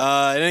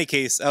 in any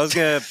case, I was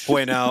going to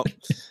point out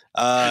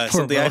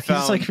something I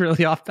found. He's like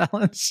really off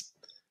balance.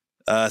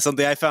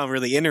 Something I found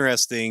really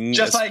interesting.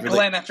 Just like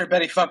Glenn after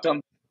Betty fucked him.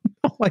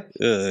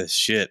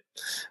 Shit.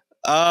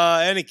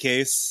 Any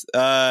case,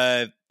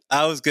 I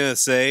was going to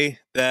say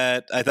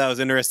that I thought it was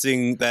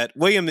interesting that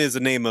William is the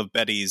name of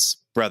Betty's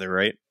brother,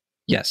 right?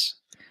 Yes.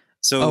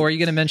 So, are you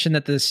going to mention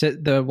that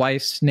the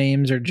wife's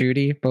names are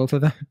Judy, both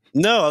of them?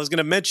 No, I was going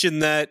to mention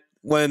that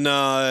when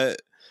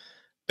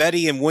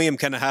Betty and William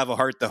kind of have a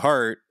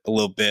heart-to-heart a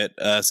little bit,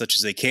 such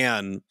as they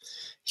can,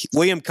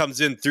 William comes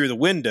in through the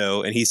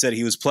window, and he said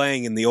he was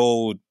playing in the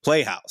old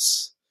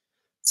playhouse.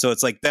 So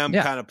it's like them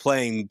kind of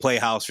playing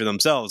playhouse for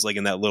themselves, like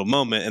in that little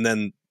moment. And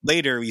then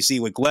later we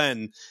see with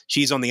Glenn,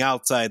 she's on the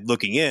outside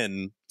looking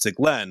in to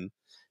Glenn,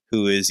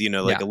 who is, a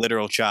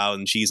literal child,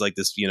 and she's like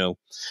this,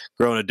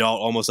 grown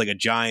adult, almost like a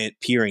giant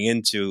peering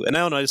into. And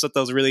I don't know, I just thought that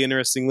was a really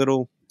interesting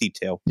little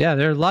detail. Yeah,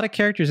 there are a lot of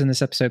characters in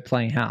this episode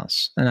playing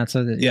house, and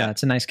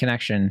it's a nice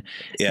connection.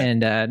 Yeah.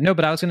 And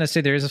but I was going to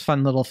say there is a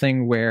fun little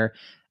thing where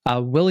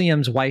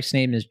William's wife's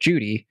name is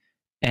Judy,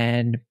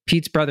 and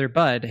Pete's brother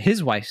Bud,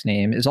 his wife's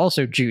name is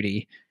also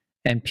Judy,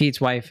 and Pete's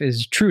wife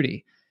is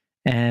Trudy.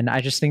 And I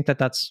just think that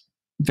that's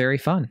very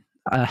fun.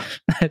 I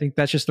think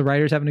that's just the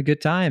writers having a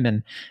good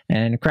time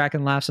and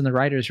cracking laughs in the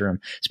writers' room.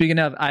 Speaking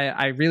of,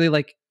 I really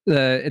like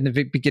in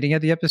the beginning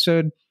of the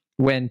episode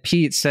when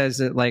Pete says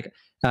that like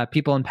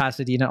people in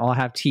Pasadena all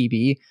have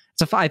TB.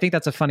 I think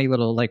that's a funny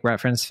little like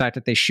reference, the fact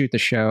that they shoot the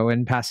show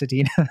in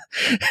Pasadena,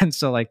 and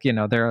so like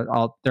they're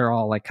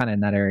all like kind of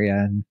in that area,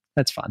 and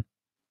that's fun.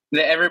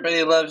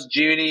 Everybody loves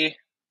Judy.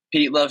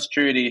 Pete loves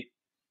Trudy,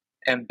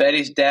 and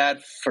Betty's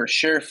dad for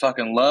sure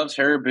fucking loves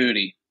her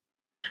booty.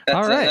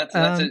 All right.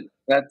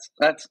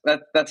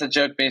 That's a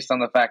joke based on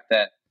the fact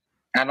that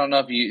I don't know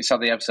if you saw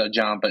the episode,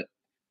 John, but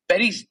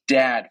Betty's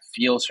dad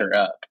feels her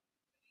up.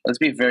 Let's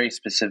be very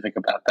specific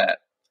about that.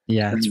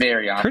 Yeah, it's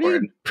very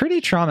awkward. Pretty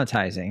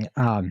traumatizing.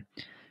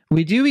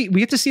 We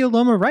get to see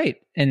Aloma Wright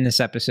in this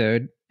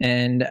episode,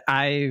 and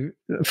I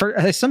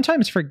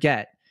sometimes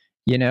forget.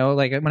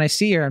 Like when I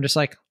see her, I'm just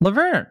like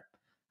Laverne.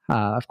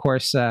 Of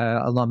course,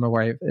 Aloma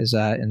Wright is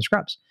in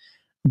Scrubs.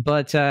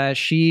 But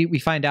we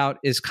find out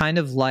is kind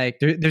of like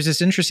there's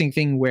this interesting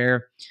thing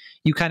where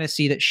you kind of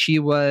see that she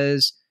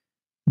was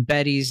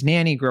Betty's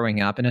nanny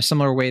growing up in a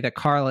similar way that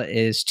Carla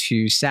is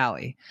to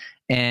Sally.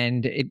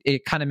 And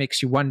it kind of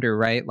makes you wonder,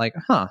 right? Like,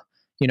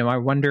 I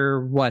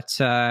wonder what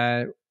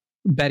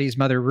Betty's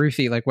mother,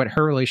 Ruthie, like what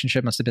her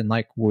relationship must have been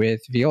like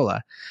with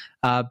Viola.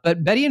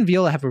 But Betty and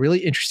Viola have a really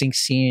interesting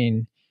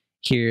scene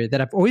here that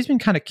I've always been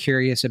kind of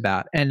curious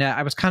about. And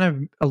I was kind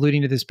of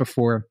alluding to this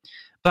before.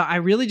 But I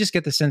really just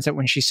get the sense that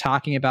when she's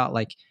talking about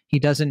like, he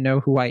doesn't know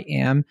who I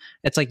am,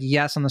 it's like,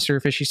 yes, on the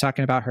surface, she's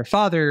talking about her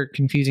father,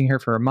 confusing her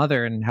for her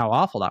mother and how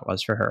awful that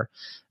was for her.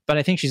 But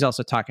I think she's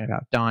also talking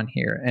about Dawn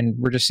here. And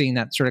we're just seeing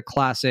that sort of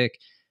classic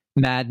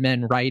Mad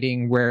Men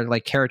writing where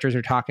like characters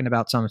are talking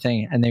about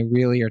something and they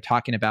really are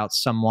talking about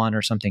someone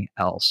or something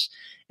else.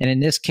 And in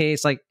this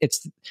case, like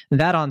it's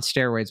that on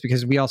steroids,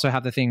 because we also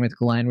have the thing with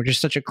Glenn, which is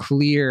such a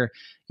clear,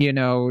 you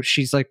know,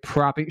 she's like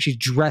she's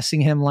dressing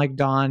him like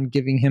Dawn,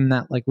 giving him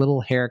that like little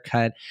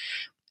haircut.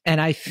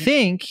 And I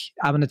think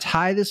I'm going to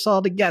tie this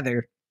all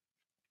together.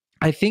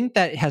 I think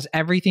that has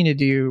everything to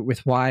do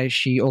with why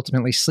she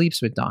ultimately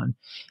sleeps with Dawn.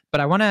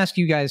 But I want to ask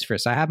you guys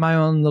first. I have my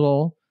own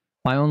little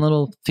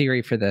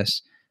theory for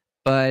this.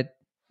 But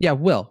yeah,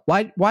 Will,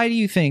 why do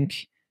you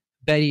think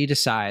Betty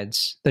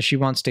decides that she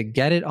wants to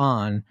get it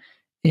on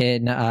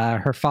in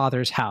her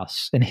father's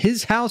house, in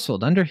his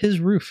household, under his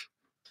roof,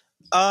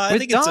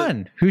 with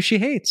Dawn, who she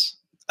hates?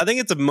 I think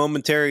it's a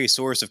momentary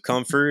source of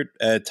comfort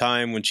at a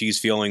time when she's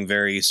feeling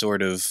very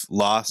sort of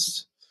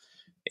lost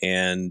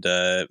and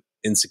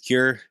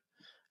insecure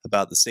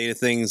about the state of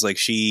things. Like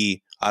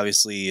she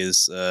obviously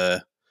is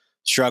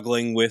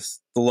struggling with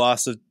the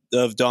loss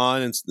of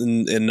Dawn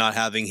and not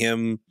having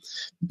him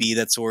be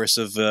that source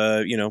of,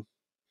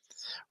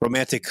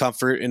 romantic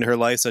comfort in her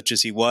life, such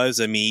as he was.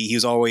 I mean, he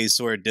was always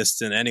sort of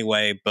distant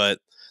anyway, but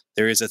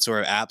there is that sort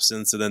of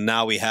absence. And then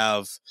now we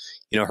have,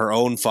 her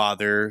own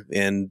father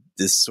in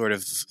this sort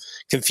of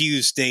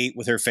confused state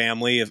with her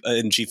family.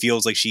 And she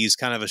feels like she's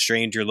kind of a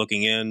stranger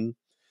looking in,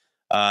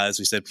 as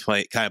we said,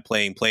 kind of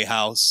playing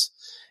playhouse.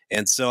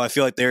 And so I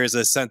feel like there is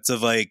a sense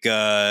of like,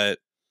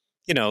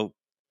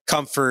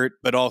 comfort,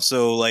 but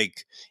also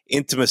like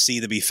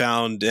intimacy to be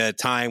found at a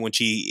time when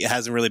she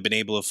hasn't really been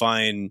able to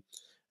find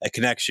a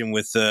connection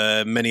with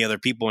many other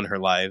people in her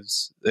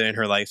life.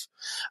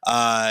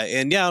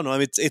 And yeah, I don't know. I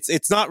mean,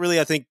 it's not really,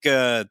 I think,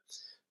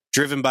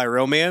 driven by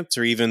romance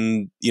or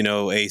even,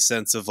 a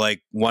sense of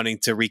like wanting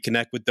to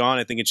reconnect with Dawn.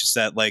 I think it's just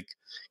that like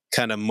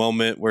kind of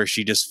moment where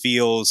she just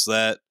feels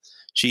that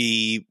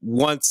she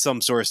wants some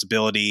sort of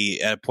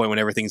stability at a point when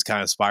everything's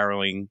kind of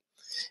spiraling.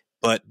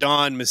 But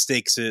Dawn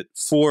mistakes it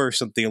for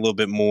something a little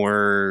bit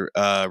more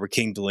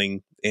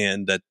rekindling,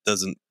 and that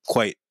doesn't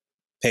quite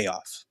pay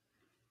off.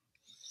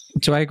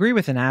 So I agree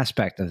with an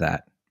aspect of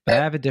that, but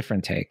I have a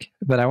different take.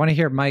 But I want to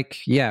hear Mike.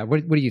 Yeah,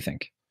 what do you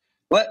think?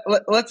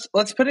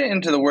 Let's put it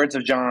into the words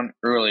of John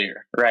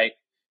earlier, right?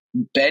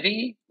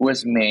 Betty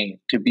was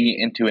made to be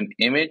into an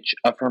image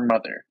of her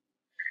mother.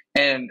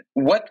 And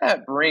what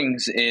that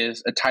brings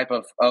is a type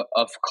of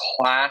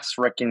class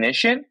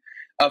recognition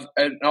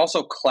and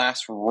also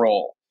class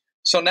role.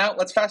 So now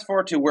let's fast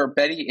forward to where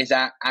Betty is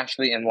at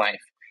actually in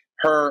life.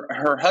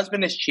 Her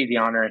husband is cheating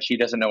on her and she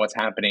doesn't know what's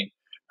happening.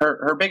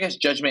 Her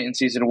biggest judgment in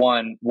season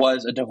 1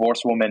 was a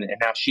divorced woman, and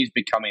now she's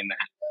becoming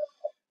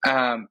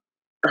that.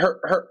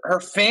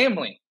 Her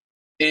family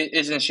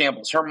is in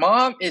shambles. Her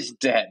mom is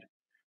dead.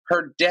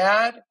 Her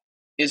dad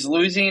is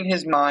losing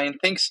his mind,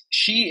 thinks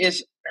she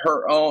is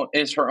her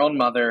own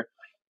mother.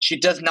 She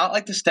does not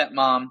like the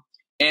stepmom.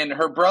 And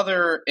her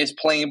brother is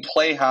playing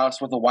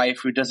playhouse with a wife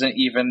who doesn't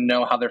even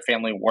know how their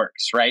family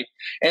works, right?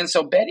 And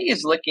so Betty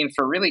is looking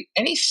for really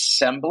any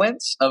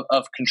semblance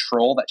of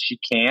control that she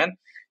can.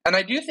 And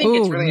I do think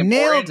it's really important.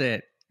 Nailed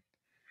it.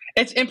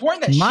 It's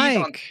important that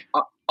she's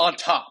on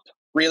top,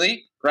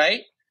 really,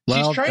 right?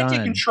 Well she's trying done.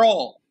 to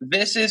control.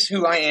 This is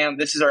who I am.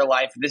 This is our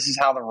life. This is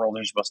how the roles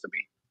are supposed to be.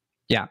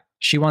 Yeah,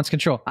 she wants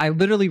control. I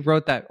literally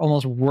wrote that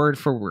almost word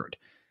for word.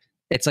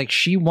 It's like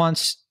she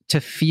wants to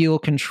feel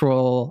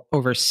control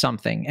over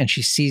something, and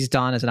she sees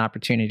Dawn as an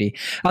opportunity.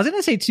 I was going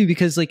to say too,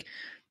 because like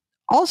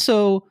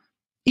also,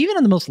 even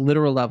on the most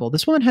literal level,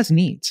 this woman has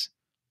needs,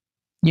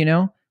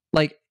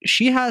 like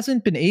she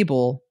hasn't been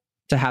able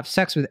to have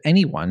sex with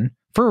anyone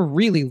for a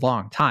really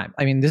long time.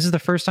 I mean, this is the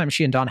first time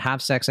she and Dawn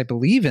have sex, I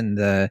believe,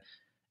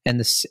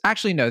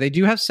 actually, no, they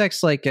do have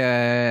sex like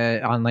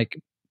on like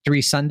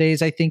 3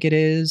 Sundays, I think it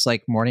is,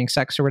 like morning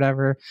sex or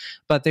whatever.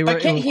 But they were.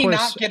 But can't he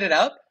not get it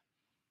up?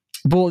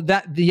 Well,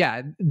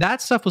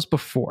 that stuff was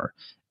before.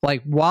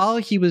 Like while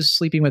he was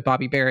sleeping with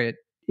Bobby Barrett,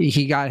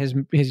 he got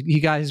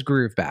his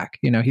groove back.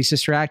 He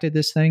sister acted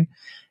this thing.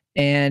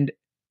 And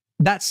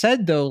that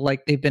said, though,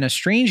 like they've been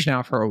estranged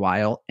now for a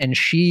while, and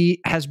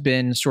she has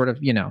been sort of,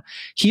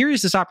 here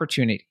is this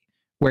opportunity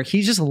where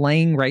he's just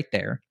laying right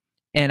there.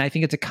 And I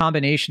think it's a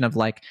combination of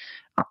like,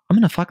 I'm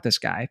going to fuck this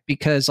guy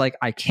because like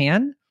I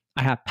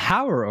have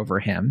power over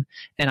him,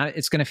 and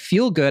it's going to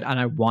feel good, and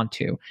I want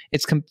to.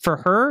 For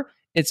her,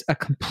 it's a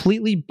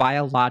completely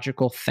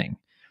biological thing.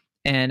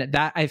 And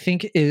that I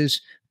think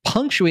is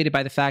punctuated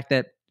by the fact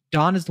that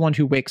Dawn is the one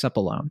who wakes up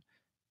alone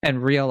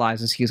and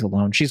realizes he's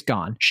alone. She's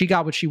gone. She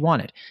got what she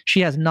wanted.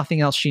 She has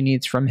nothing else she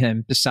needs from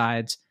him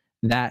besides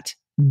that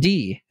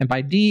D. And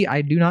by D,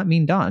 I do not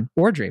mean Dawn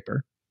or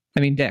Draper.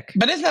 I mean Dick.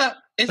 But isn't that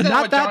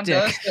what John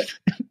does?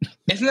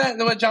 Isn't that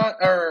what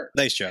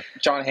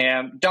John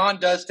Hamm Dawn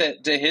does to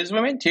his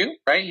women too?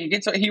 Right? He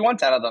gets what he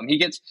wants out of them. He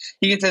gets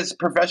his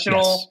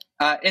professional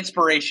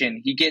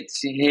inspiration. He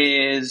gets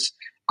his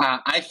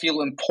I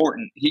feel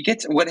important. He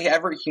gets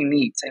whatever he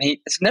needs, and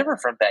it's never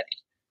from Betty.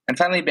 And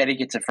finally, Betty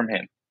gets it from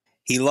him.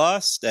 He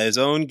lost at his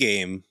own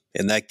game,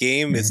 and that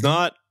game is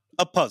not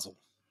a puzzle,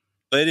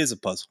 but it is a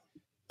puzzle.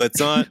 But it's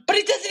not. But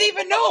he doesn't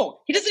even know.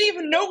 He doesn't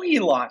even know he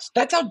lost.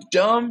 That's how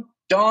dumb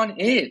Don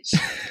is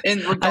in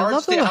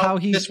regards to how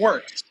this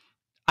works.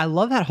 I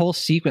love that whole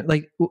sequence.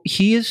 Like,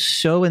 he is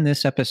so in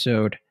this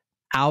episode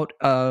out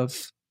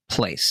of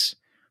place.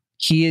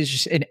 He is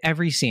just in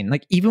every scene.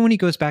 Like, even when he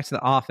goes back to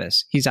the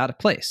office, he's out of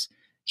place.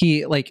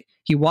 He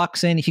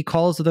walks in, he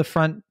calls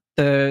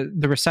the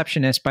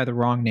receptionist by the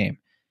wrong name.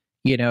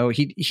 You know,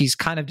 he's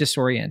kind of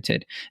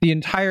disoriented. The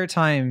entire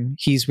time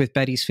he's with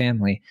Betty's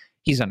family,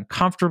 he's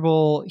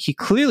uncomfortable. He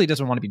clearly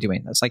doesn't want to be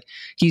doing this. Like,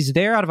 he's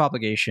there out of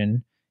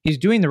obligation. He's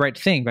doing the right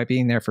thing by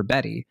being there for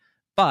Betty,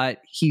 but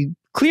he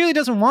clearly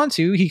doesn't want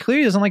to. He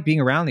clearly doesn't like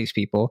being around these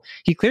people.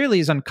 He clearly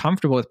is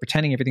uncomfortable with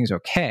pretending everything's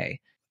okay.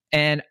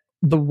 And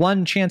the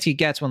one chance he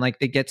gets when like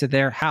they get to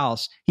their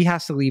house, he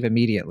has to leave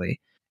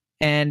immediately.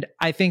 And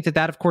I think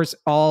that of course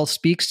all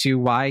speaks to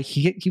why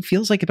he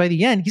feels like by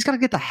the end, he's got to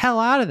get the hell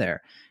out of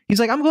there. He's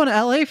like, I'm going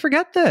to LA,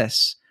 forget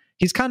this.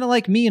 He's kind of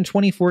like me in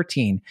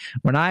 2014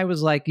 when I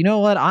was like, you know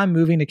what? I'm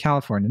moving to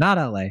California, not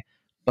LA.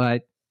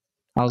 But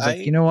I was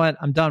like, you know what?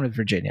 I'm done with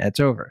Virginia. It's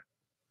over.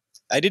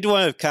 I did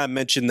want to kind of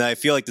mention that I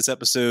feel like this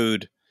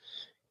episode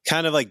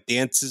kind of like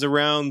dances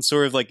around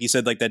sort of like you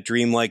said, like that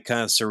dreamlike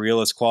kind of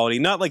surrealist quality.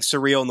 Not like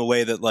surreal in the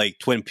way that like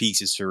Twin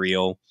Peaks is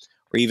surreal,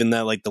 or even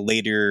that like the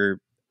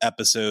later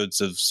episodes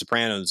of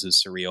Sopranos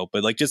is surreal,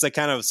 but like just that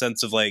kind of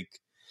sense of like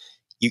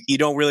you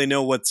don't really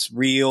know what's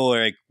real,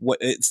 or like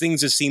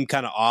things just seem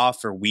kind of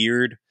off or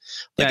weird.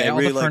 Like, yeah, all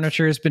really the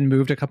furniture has been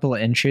moved a couple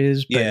of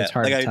inches, but it's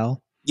hard to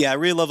tell. Yeah, I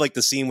really love like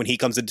the scene when he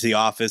comes into the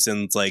office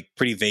and it's like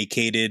pretty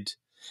vacated.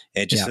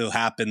 It just so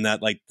happened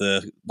that like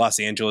the Los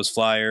Angeles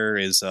flyer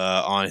is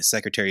on his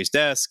secretary's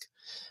desk.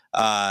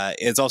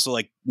 It's also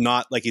like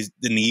not like he's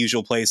in the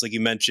usual place, like you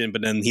mentioned,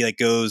 but then he like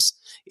goes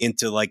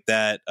into like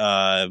that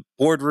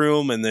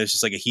boardroom and there's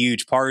just like a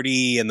huge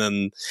party, and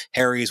then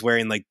Harry's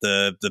wearing like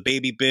the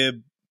baby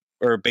bib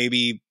or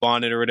baby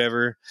bonnet or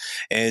whatever,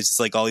 and it's just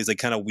like all these like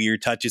kind of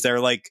weird touches that are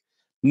like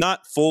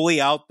not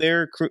fully out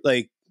there,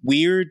 like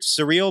weird,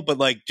 surreal, but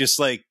like just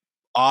like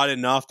odd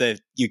enough that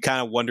you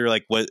kind of wonder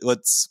like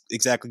what's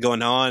exactly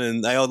going on.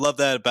 And I love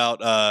that about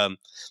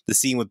the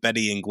scene with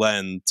Betty and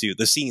Glenn too.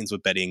 The scenes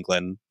with Betty and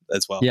Glenn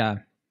as well. Yeah.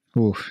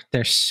 Ooh,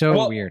 they're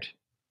so weird.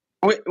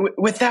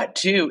 With that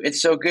too,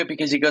 it's so good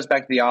because he goes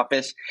back to the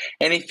office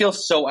and he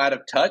feels so out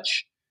of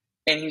touch,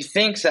 and he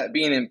thinks that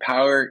being in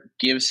power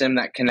gives him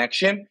that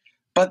connection.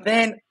 But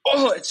then,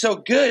 it's so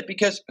good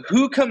because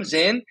who comes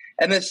in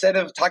and instead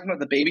of talking about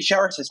the baby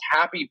shower says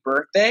happy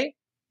birthday,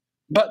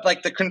 but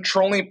like the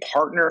controlling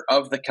partner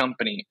of the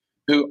company,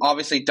 who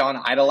obviously Don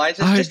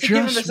idolizes. I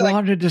just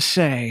wanted to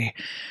say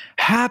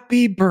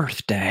happy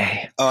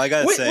birthday. Oh, I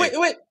gotta say.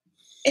 Wait.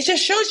 It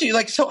just shows you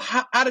like so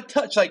out of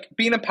touch. Like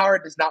being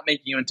empowered does not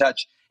make you in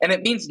touch, and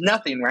it means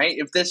nothing, right?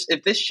 If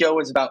this show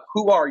is about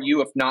who are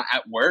you if not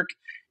at work,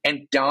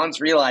 and Don's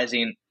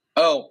realizing,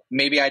 oh,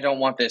 maybe I don't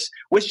want this,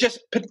 which just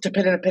put a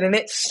pin in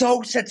it,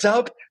 so sets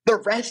up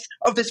the rest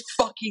of this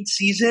fucking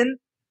season.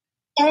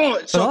 Oh,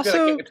 it's so good. I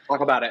can't wait to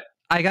talk about it.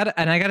 I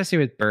gotta say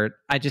with Bert,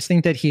 I just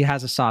think that he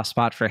has a soft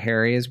spot for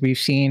Harry, as we've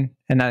seen,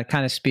 and that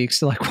kind of speaks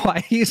to like why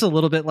he's a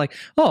little bit like,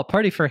 oh,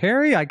 party for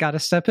Harry, I gotta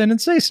step in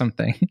and say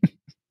something.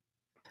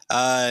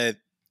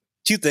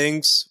 Two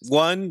things.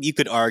 One, you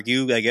could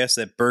argue, I guess,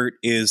 that Bert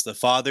is the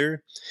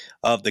father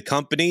of the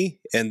company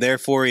and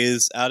therefore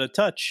is out of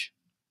touch.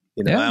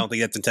 You know, I don't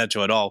think that's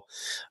intentional at all.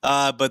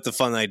 But the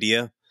fun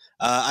idea.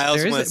 I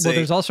also want to say,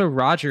 there's also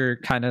Roger,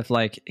 kind of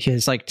like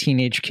his like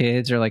teenage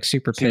kids are like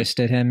super pissed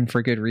at him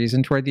for good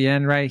reason toward the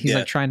end, right? He's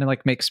like trying to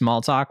like make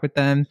small talk with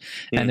them,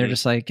 and they're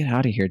just like, "Get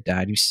out of here,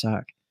 Dad! You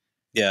suck."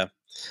 Yeah,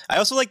 I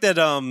also like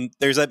that.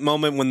 There's that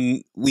moment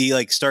when we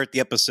like start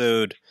the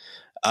episode,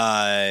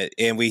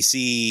 and we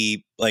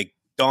see like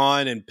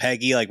Dawn and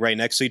Peggy like right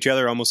next to each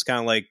other, almost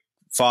kind of like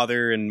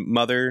father and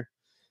mother.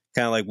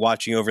 Kind of like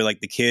watching over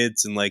like the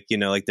kids and like, you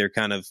know, like they're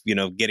kind of, you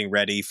know, getting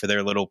ready for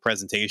their little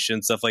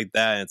presentation, stuff like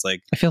that. And it's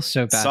like, I feel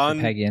so bad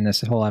for Peggy in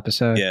this whole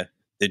episode. Yeah.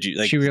 Did you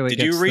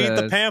read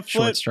the pamphlet?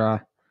 Short straw.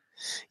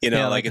 You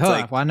know, like it's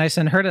like, why did I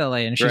send her to LA?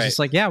 And she's just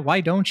like, yeah,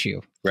 why don't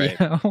you? Right.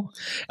 You know?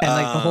 And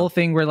like the whole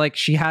thing where like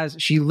she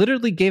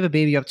literally gave a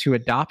baby up to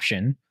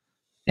adoption,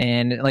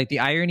 and like the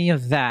irony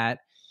of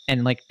that,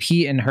 and like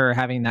Pete and her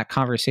having that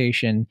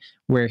conversation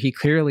where he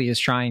clearly is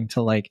trying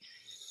to like,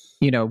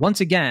 you know, once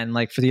again,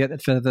 like for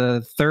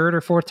the third or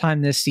fourth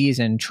time this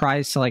season,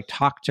 tries to like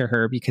talk to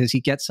her because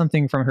he gets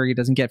something from her he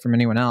doesn't get from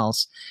anyone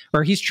else,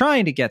 or he's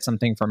trying to get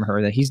something from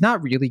her that he's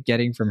not really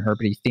getting from her,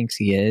 but he thinks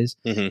he is.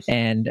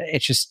 And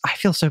it's just, I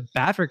feel so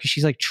bad for her because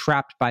she's like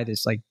trapped by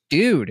this like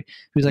dude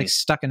who's like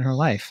stuck in her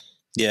life.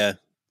 Yeah,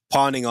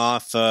 pawning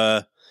off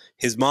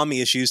his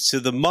mommy issues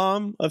to the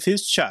mom of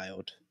his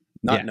child,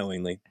 not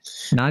knowingly,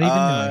 not even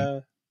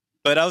knowing.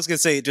 But I was gonna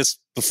say, just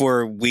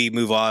before we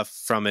move off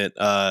from it,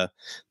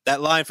 that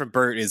line from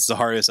Bert is the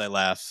hardest I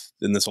laugh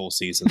in this whole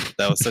season.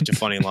 That was such a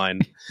funny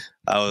line.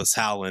 I was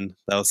howling.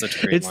 That was such a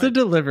great line. It's the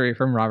delivery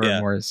from Robert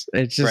Morris.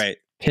 It's just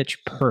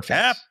pitch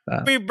perfect.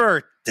 Happy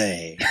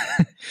birthday.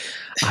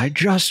 I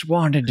just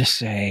wanted to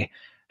say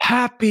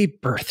happy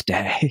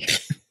birthday.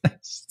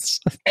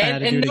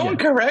 and no one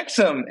corrects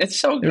him. It's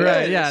so good.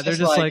 Right, yeah, it's they're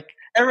just like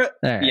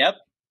yep.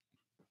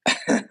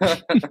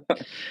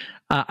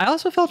 I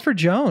also felt for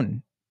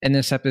Joan in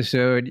this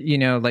episode. You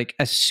know, like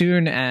as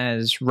soon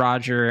as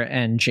Roger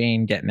and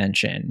Jane get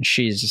mentioned,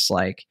 she's just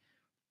like,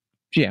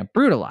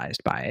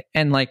 brutalized by it.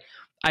 And like,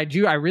 I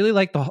really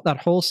like that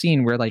whole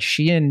scene where like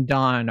she and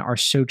Don are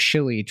so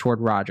chilly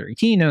toward Roger.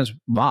 He knows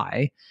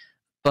why,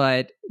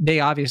 but they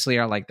obviously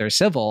are like, they're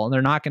civil and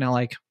they're not going to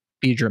like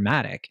be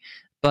dramatic.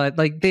 But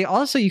like they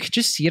also, you could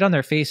just see it on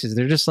their faces.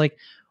 They're just like,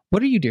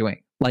 what are you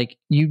doing? Like,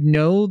 you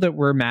know that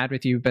we're mad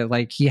with you, but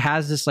like he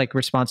has this like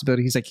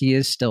responsibility. He's like, he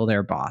is still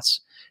their boss.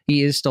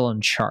 He is still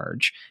in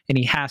charge and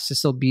he has to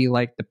still be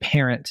like the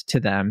parent to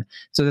them.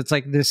 So it's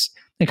like this,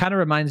 it kind of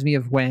reminds me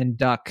of when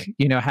Duck,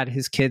 had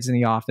his kids in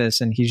the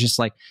office and he's just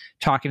like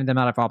talking to them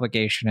out of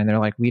obligation and they're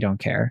like, we don't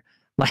care.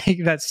 Like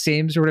that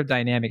same sort of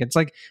dynamic. It's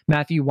like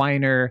Matthew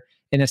Weiner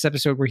in this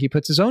episode where he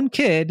puts his own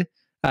kid,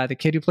 the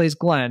kid who plays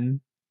Glenn,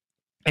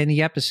 in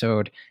the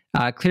episode,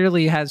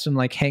 clearly has some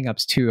like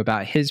hangups too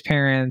about his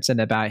parents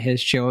and about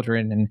his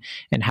children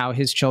and how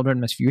his children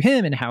must view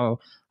him and how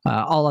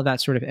all of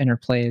that sort of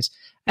interplays.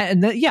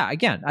 And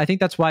again, I think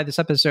that's why this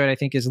episode I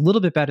think is a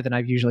little bit better than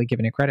I've usually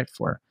given it credit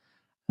for.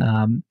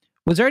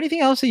 Was there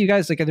anything else that you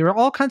guys like? There were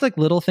all kinds of like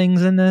little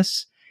things in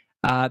this.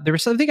 There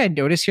was something I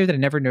noticed here that I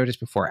never noticed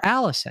before.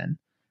 Allison.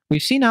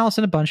 We've seen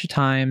Allison a bunch of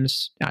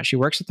times. She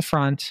works at the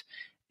front.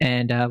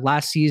 And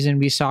last season,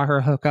 we saw her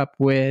hook up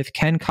with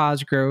Ken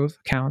Cosgrove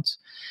accounts.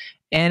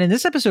 And in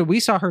this episode, we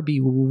saw her be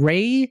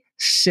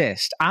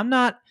racist. I'm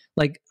not,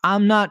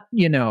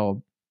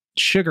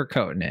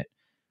 sugarcoating it.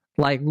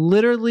 Like,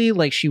 literally,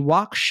 like, she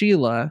walks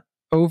Sheila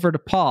over to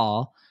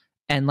Paul.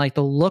 And, like,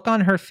 the look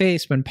on her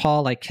face when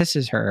Paul, like,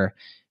 kisses her,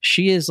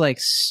 she is, like,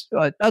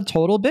 a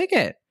total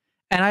bigot.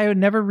 And I would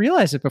never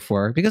realize it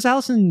before because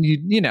Allison,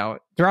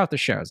 throughout the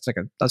show, it's like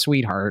a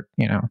sweetheart,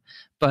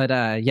 But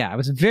I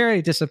was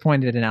very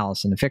disappointed in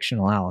Allison, the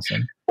fictional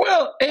Allison.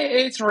 Well,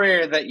 it's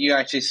rare that you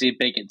actually see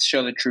bigots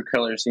show the true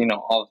colors,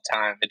 all the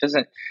time. It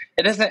doesn't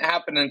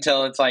happen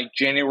until it's like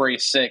January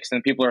 6th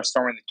and people are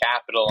storming the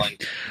Capitol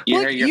and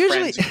hear your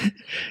friends.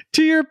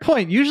 To your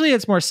point, usually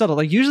it's more subtle.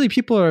 Like usually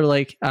people are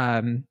like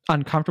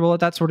uncomfortable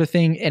with that sort of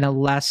thing in a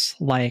less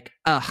like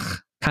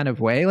kind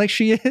of way, like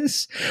she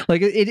is.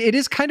 Like it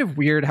is kind of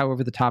weird how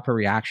over the top her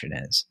reaction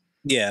is.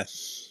 Yeah,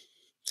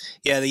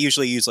 they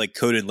usually use like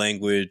coded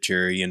language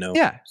or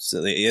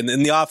so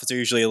in the office they're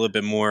usually a little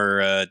bit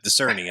more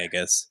discerning, I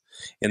guess.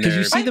 Because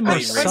you see the more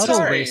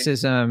subtle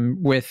racism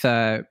with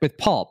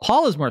Paul.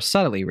 Paul is more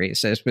subtly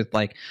racist with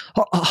like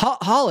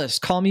Hollis,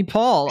 call me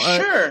Paul.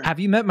 Sure. Have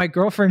you met my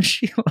girlfriend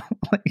Sheila?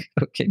 Like,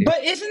 okay, dude.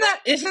 But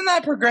isn't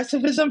that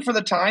progressivism for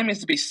the time is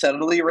to be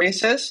subtly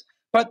racist?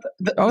 But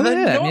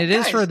it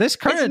is for this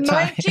current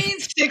time.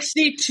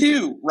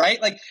 1962,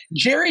 right? Like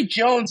Jerry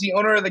Jones, the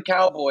owner of the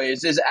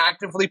Cowboys, is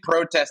actively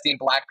protesting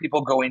black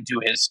people going to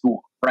his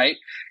school, right?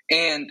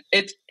 And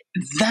it's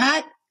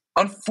that,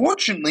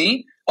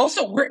 unfortunately,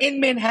 also we're in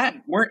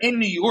Manhattan, we're in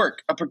New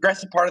York, a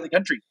progressive part of the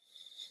country.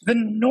 The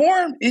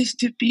norm is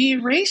to be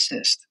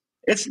racist.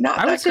 It's not.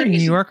 I would say New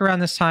York around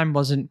this time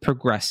wasn't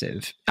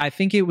progressive. I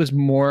think it was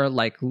more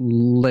like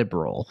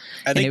liberal,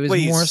 and it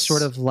was more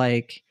sort of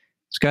like.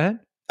 Go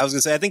ahead. I was going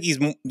to say, I think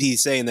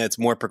he's saying that it's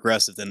more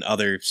progressive than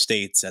other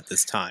states at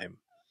this time.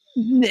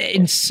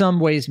 In some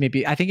ways,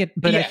 maybe. I think it,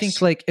 but yes. I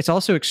think like it's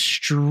also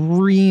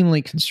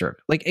extremely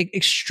conservative, like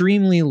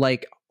extremely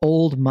like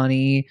old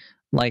money,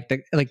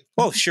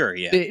 Oh, sure,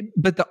 yeah.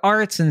 But the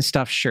arts and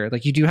stuff, sure.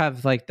 Like you do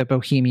have like the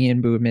Bohemian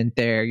movement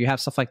there. You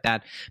have stuff like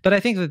that. But I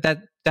think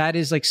that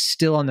is like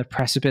still on the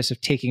precipice of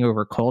taking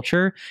over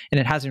culture, and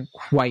it hasn't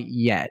quite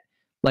yet.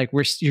 Like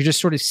you're just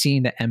sort of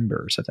seeing the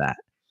embers of that.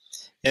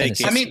 I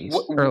mean,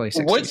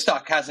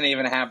 Woodstock hasn't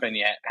even happened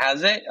yet,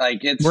 has it?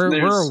 Like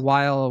we're a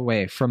while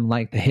away from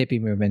like the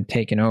hippie movement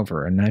taking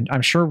over, and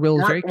I'm sure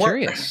Will's very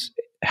curious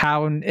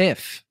how and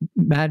if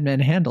Mad Men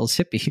handles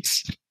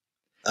hippies.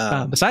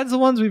 Besides the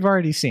ones we've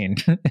already seen,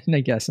 I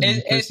guess in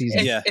the first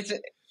season.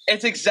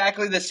 It's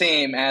exactly the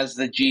same as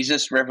the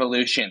Jesus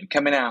Revolution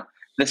coming out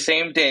the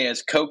same day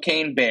as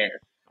Cocaine Bear,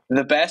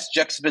 the best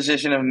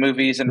juxtaposition of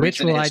movies in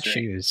recent history. Which will I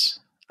choose?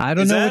 I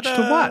don't know which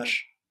to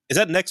watch. Is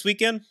that next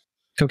weekend?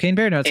 Cocaine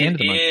Bear? No, it's the end of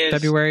the month.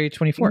 February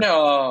 24th.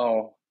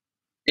 No.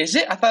 Is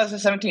it? I thought it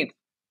was the 17th.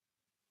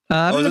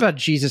 I don't know about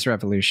Jesus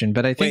Revolution,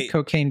 but I think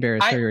Cocaine Bear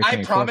is February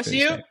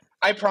 24th.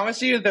 I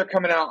promise you they're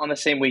coming out on the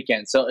same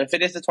weekend. So if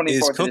it is the 24th...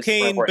 Is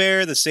Cocaine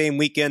Bear the same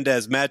weekend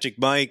as Magic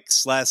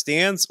Mike's Last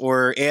Dance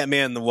or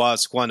Ant-Man and the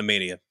Wasp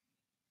Quantumania?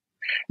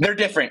 They're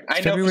different.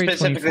 I know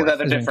specifically that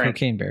they're different.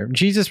 Cocaine Bear.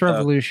 Jesus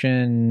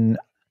Revolution...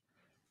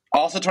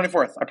 Also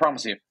 24th, I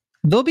promise you.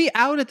 They'll be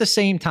out at the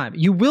same time.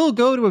 You will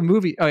go to a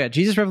movie. Oh yeah,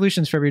 Jesus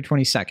Revolution is February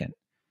 22nd.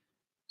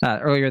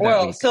 Earlier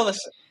that week. Still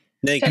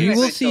you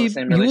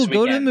will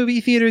go to the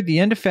movie theater at the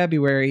end of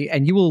February,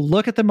 and you will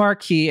look at the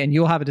marquee, and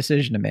you'll have a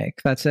decision to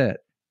make. That's it.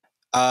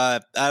 I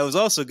was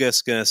also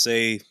just gonna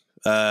say,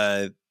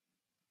 I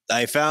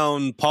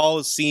found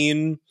Paul's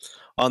scene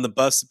on the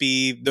bus to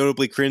be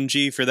notably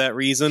cringy for that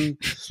reason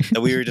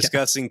that we were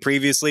discussing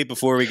previously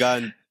before we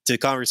got into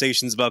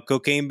conversations about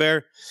Cocaine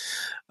Bear.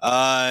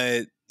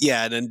 And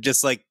then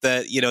just like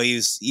that, he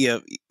was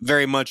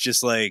very much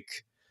just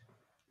like,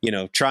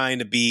 trying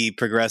to be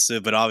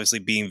progressive, but obviously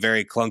being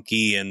very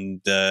clunky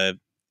and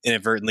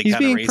inadvertently kind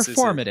of racist. He's being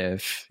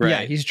performative. Right.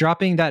 Yeah, he's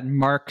dropping that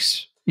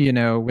Marx,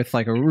 with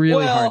like a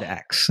really hard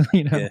X.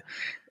 Yeah.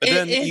 But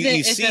then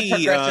you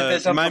see,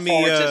 remind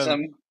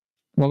me.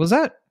 What was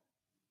that?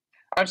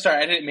 I'm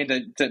sorry, I didn't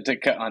mean to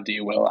cut onto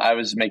you, Will. I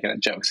was making a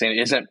joke saying,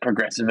 isn't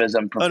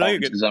progressivism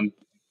performatism?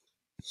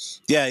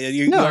 Yeah,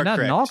 you are not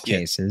correct. In all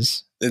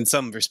cases. In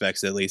some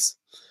respects, at least.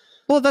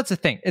 Well, that's the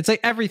thing. It's like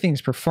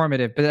everything's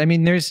performative, but I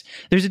mean, there's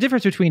a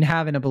difference between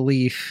having a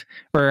belief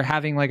or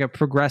having like a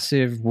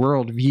progressive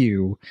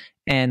worldview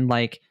and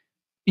like,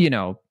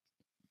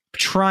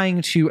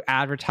 trying to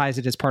advertise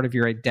it as part of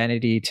your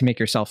identity to make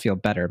yourself feel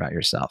better about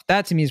yourself.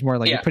 That to me is more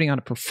like you're putting on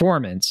a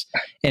performance,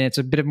 and it's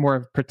a bit of more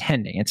of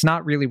pretending. It's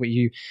not really what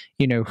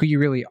who you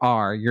really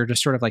are. You're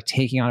just sort of like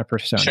taking on a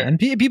persona. Sure. And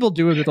people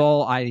do it with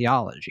all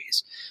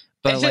ideologies.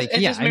 But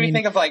it just made me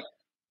think of like,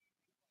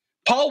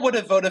 Paul would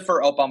have voted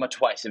for Obama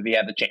twice if he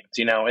had the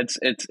chance.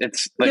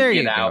 It's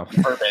like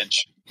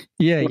verbiage.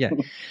 Yeah.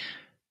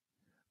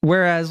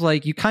 Whereas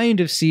like you kind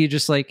of see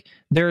just like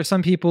there are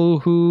some people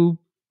who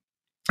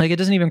like it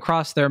doesn't even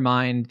cross their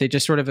mind. They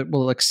just sort of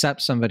will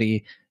accept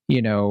somebody,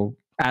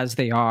 as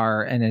they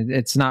are, and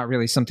it's not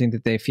really something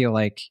that they feel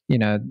like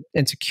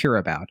insecure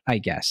about, I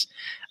guess.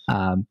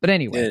 But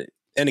anyway.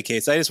 In any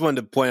case, I just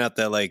wanted to point out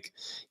that like,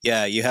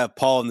 you have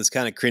Paul in this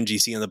kind of cringy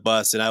scene on the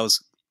bus, and I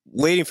was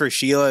waiting for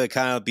Sheila to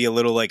kind of be a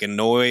little like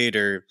annoyed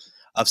or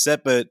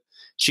upset, but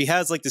she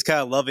has like this kind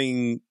of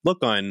loving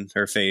look on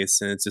her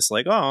face, and it's just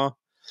like, oh,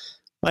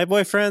 my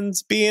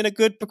boyfriend's being a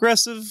good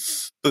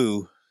progressive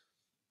boo,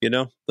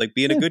 like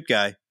being a good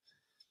guy.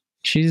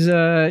 She's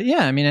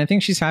I mean, I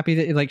think she's happy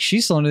that like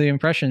she's still under the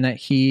impression that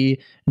he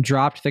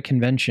dropped the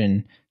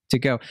convention to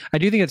go. I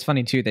do think it's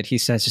funny too that he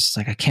says just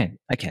like I can't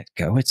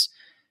go. It's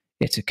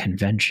a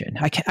convention.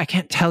 I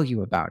can't tell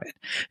you about it.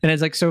 And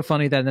it's like so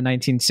funny that in the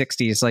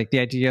 1960s, like the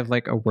idea of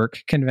like a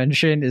work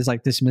convention is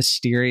like this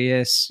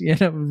mysterious,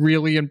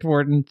 really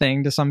important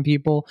thing to some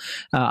people.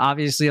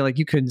 Obviously, like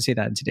you couldn't say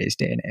that in today's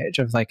day and age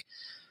of like,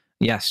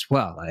 yes,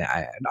 well,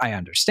 I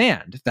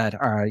understand that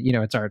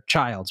it's our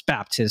child's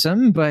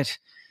baptism, but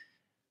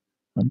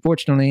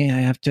unfortunately,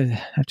 I have to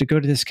go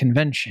to this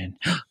convention.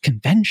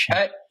 Convention,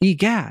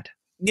 egad.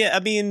 Yeah, I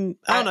mean,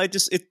 I don't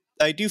know.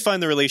 I do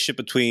find the relationship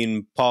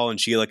between Paul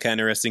and Sheila kind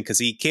of interesting because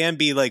he can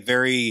be like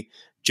very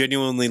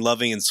genuinely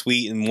loving and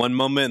sweet in one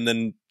moment, and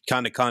then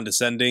kind of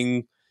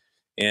condescending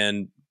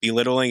and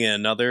belittling in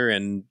another.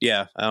 And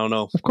I don't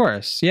know. Of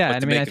course, yeah.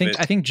 And I mean,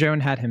 I think Joan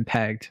had him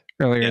pegged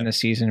earlier in the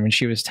season when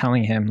she was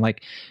telling him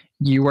like,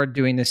 you are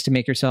doing this to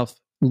make yourself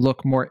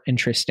look more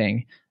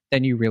interesting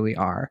than you really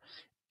are.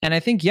 And I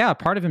think,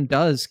 part of him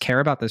does care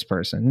about this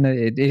person.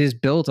 It is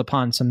built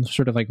upon some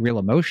sort of like real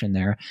emotion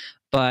there.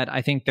 But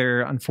I think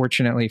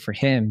unfortunately for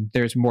him,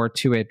 there's more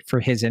to it for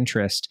his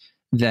interest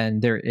than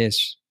there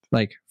is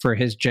like for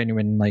his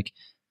genuine like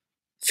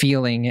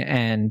feeling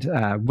and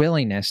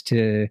willingness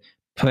to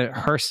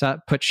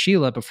put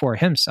Sheila before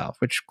himself,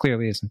 which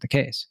clearly isn't the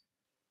case.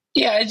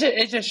 Yeah,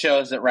 it just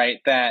shows it, right?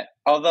 That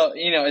although,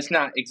 it's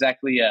not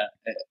exactly a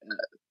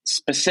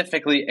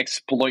specifically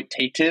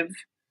exploitative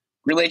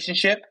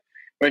relationship,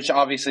 which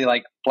obviously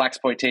like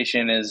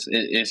blaxploitation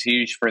is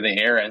huge for the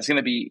era. It's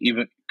going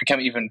to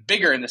become even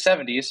bigger in the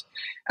 70s.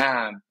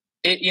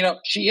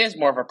 She is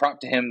more of a prop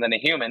to him than a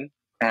human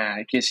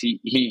because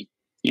he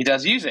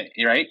does use it,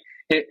 right?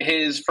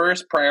 His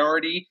first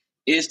priority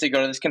is to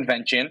go to this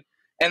convention.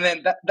 And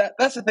then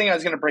that's the thing I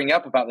was going to bring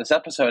up about this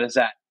episode is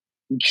that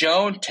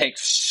Joan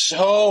takes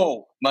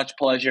so much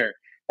pleasure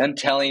in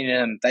telling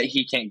him that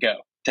he can't go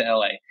to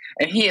LA.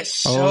 And he is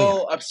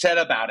so upset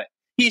about it.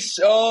 He's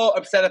so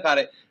upset about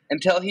it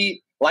until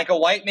he, like a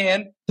white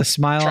man, the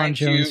smile on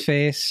Joan's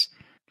face.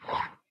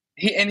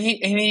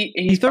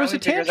 He throws a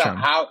tantrum.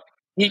 Out how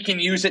he can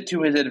use it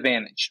to his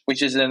advantage,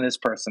 which is in his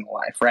personal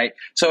life, right?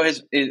 So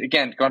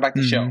again, going back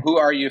to the show, who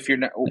are you if you're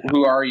not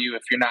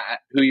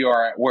who you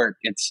are at work?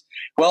 It's,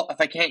 well, if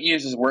I can't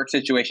use this work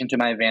situation to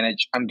my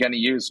advantage, I'm going to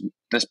use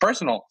this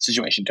personal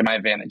situation to my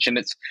advantage. And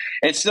it's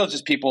still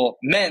just people,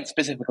 men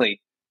specifically,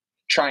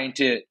 trying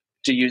to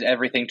use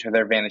everything to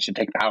their advantage and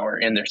take power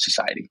in their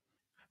society.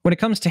 When it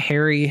comes to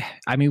Harry,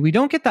 I mean, we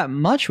don't get that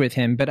much with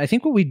him, but I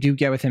think what we do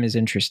get with him is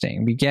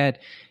interesting. We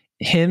get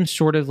him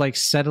sort of like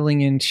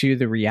settling into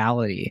the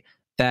reality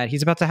that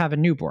he's about to have a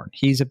newborn.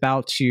 He's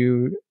about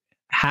to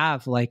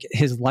have like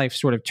his life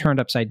sort of turned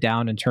upside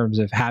down in terms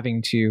of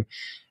having to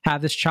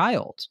have this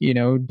child,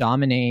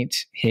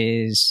 dominate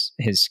his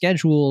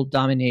schedule,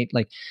 dominate,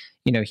 like,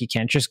 he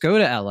can't just go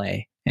to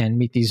LA and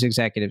meet these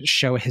executives,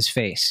 show his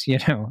face,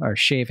 or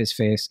shave his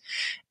face.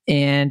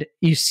 And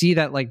you see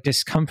that like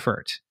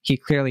discomfort he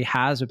clearly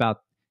has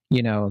about,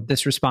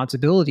 this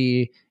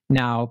responsibility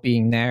now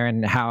being there,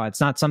 and how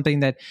it's not something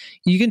that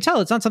you can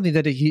tell. It's not something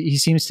that he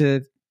seems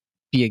to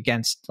be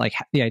against, like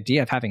the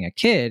idea of having a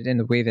kid in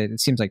the way that it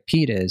seems like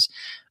Pete is.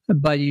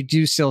 But you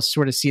do still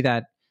sort of see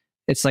that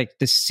it's like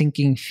this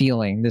sinking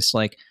feeling, this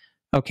like,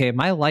 okay,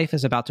 my life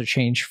is about to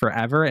change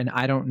forever and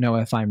I don't know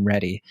if I'm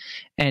ready.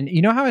 And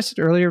you know how I said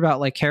earlier about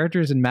like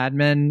characters in Mad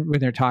Men when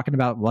they're talking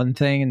about one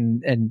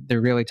thing and they're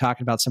really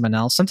talking about someone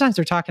else? Sometimes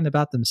they're talking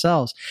about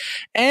themselves.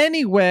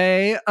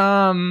 Anyway,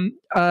 I'm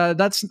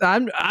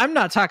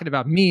not talking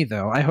about me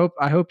though. I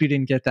hope you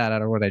didn't get that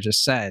out of what I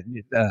just said.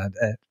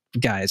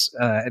 Guys,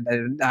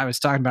 I was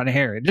talking about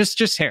Harry,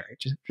 just Harry,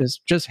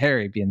 just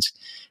Harry being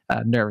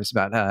nervous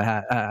about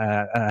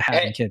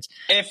having kids.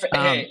 If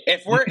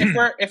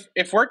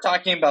we're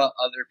talking about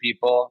other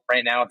people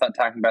right now without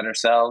talking about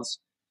ourselves,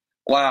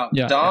 wow,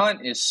 yeah,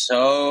 Don is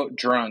so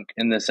drunk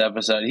in this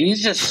episode.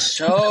 He's just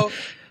so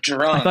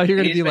drunk. I thought you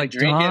were going to be like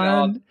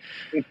Don.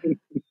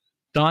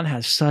 Don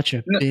has such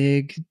a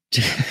big.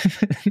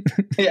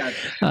 Yeah,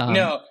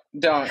 no,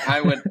 don't.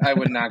 I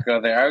would not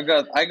go there.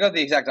 I go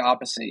the exact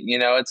opposite.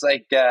 It's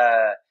like,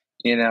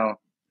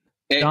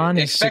 Don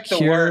is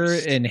secure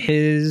in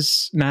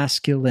his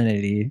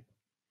masculinity.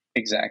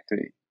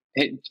 Exactly.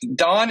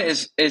 Don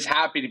is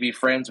happy to be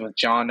friends with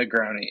John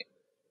Negroni.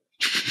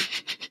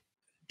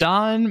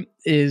 Don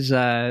is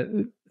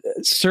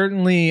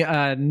certainly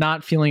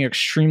not feeling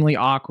extremely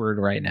awkward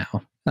right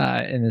now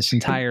in this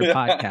entire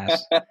podcast.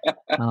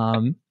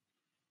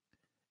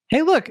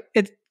 Hey, look,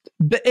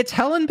 it's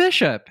Helen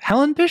Bishop.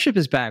 Helen Bishop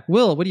is back.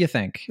 Will, what do you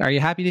think? Are you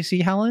happy to see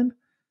Helen?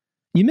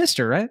 You missed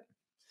her, right?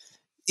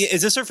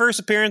 Is this her first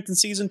appearance in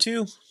season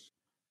 2?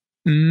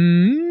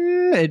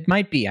 It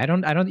might be. I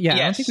don't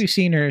think we've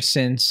seen her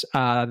since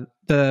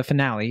the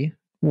finale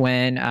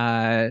when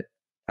I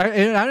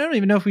don't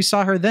even know if we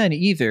saw her then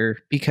either,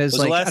 because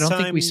like I don't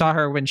think we saw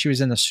her when she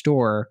was in the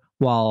store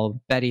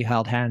while Betty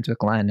held hands with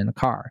Glenn in the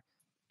car.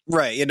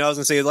 Right. I was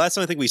gonna say the last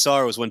time I think we saw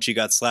her was when she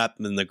got slapped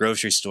in the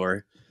grocery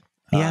store.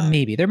 Yeah,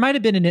 maybe there might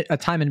have been a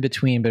time in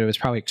between, but it was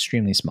probably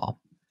extremely small.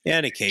 Yeah, in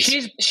any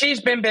case,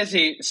 she's been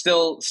busy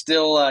still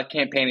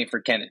campaigning for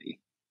Kennedy.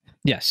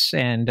 Yes,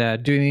 and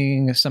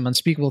doing some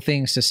unspeakable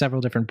things to several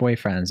different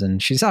boyfriends,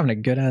 and she's having a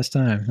good ass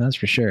time. That's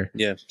for sure.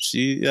 Yeah,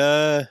 she.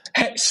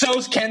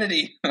 So's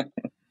Kennedy.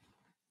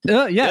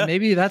 Yeah,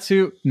 maybe that's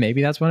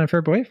one of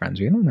her boyfriends.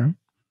 We don't know.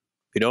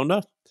 We don't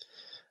know.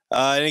 In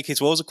any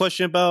case, what was the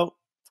question about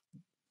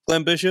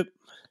Glenn Bishop?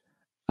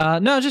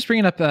 No, just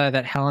bringing up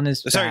that Helen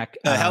is back.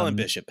 Helen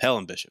Bishop.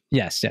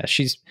 Yes,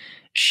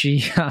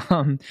 she.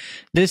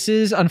 This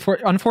is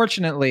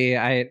unfortunately,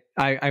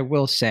 I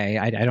will say,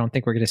 I don't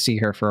think we're going to see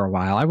her for a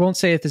while. I won't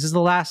say if this is the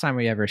last time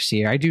we ever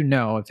see her. I do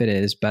know if it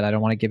is, but I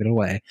don't want to give it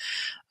away.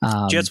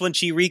 Just when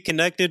she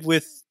reconnected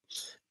with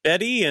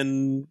Betty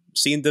and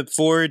seemed to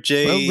forge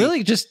a... Well,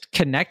 really just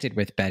connected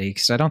with Betty,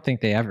 because I don't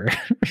think they ever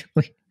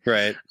really...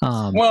 Right.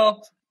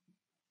 Well,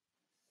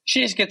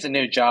 she just gets a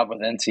new job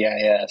with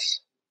NCIS.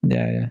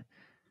 Yeah.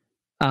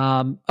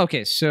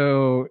 Okay,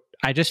 so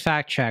I just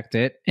fact checked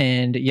it,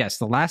 and yes,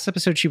 the last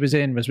episode she was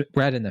in was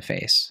Red in the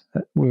Face,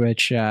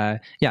 which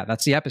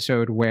that's the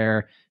episode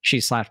where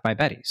she's slapped by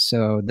Betty.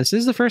 So this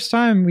is the first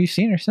time we've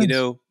seen her since.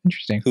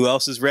 Interesting. Who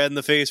else is red in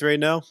the face right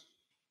now?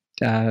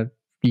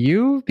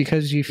 You,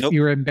 because you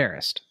were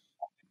embarrassed.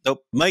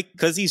 Nope, Mike,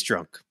 because he's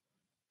drunk.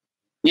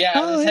 Yeah,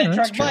 I was going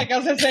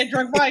to say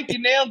drunk Mike. You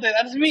nailed it.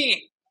 That's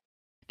me.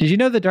 Did you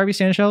know that Darby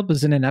Stanchel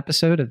was in an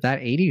episode of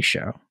that 80s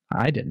show?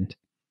 I didn't.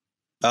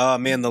 Oh,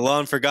 man, the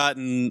long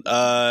forgotten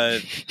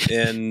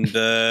and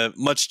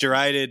much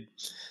derided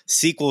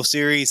sequel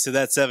series to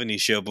that 70s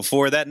show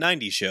before that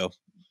 90s show.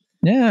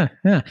 Yeah.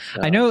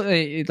 I know,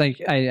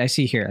 I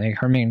see here, like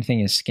her main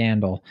thing is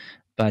Scandal.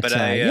 But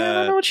I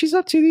don't know what she's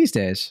up to these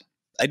days.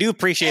 I do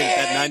appreciate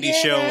that 90s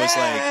show was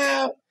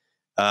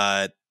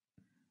like...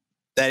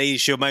 that 80s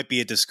show might be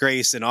a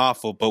disgrace and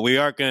awful, but we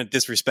aren't going to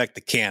disrespect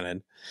the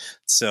canon.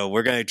 So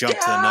we're going to jump to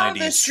the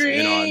 90s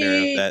in honor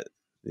of that.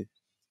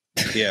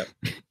 Yeah.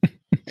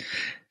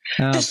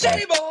 The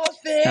same old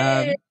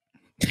thing.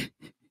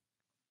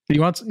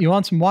 You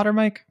want some water,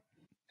 Mike?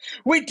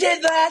 We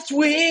did last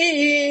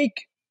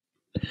week.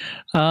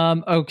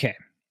 Okay.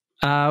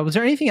 Was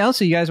there anything else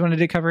that you guys wanted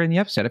to cover in the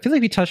episode? I feel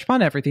like we touched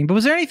upon everything, but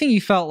was there anything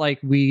you felt like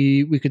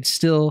we could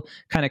still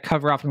kind of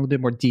cover off in a little bit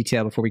more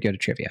detail before we go to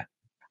trivia?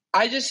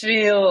 I just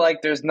feel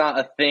like there's not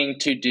a thing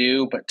to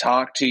do but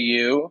talk to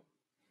you.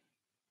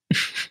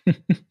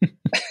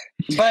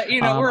 But,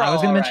 we're I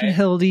was going to mention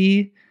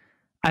Hildy.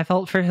 I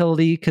felt for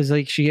Hildy because,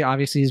 like, she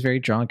obviously is very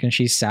drunk and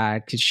she's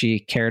sad because she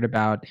cared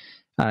about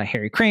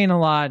Harry Crane a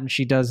lot, and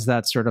she does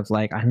that sort of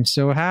like, I'm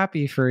so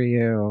happy for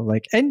you.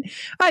 Like, and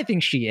I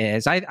think she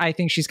is. I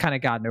think she's kind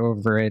of gotten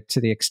over it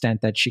to the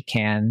extent that she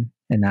can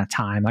in that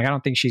time. Like, I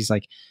don't think she's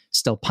like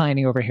still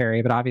pining over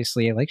Harry, but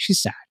obviously like she's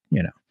sad,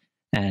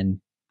 and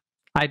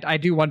I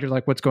do wonder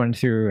like what's going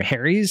through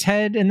Harry's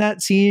head in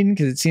that scene,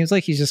 because it seems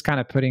like he's just kind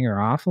of putting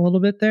her off a little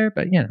bit there,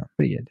 but what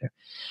are you gonna do?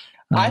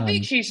 I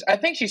think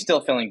she's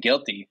still feeling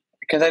guilty,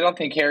 because I don't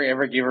think Harry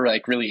ever gave her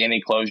like really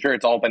any closure.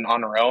 It's all been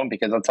on her own,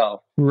 because that's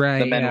how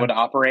the men would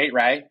operate,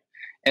 right?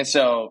 And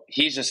so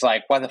he's just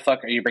like, why the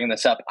fuck are you bringing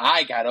this up?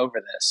 I got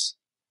over this.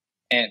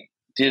 And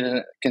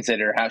didn't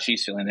consider how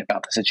she's feeling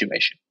about the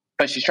situation.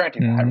 But she's trying to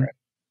cover it.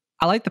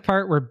 I like the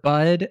part where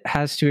Bud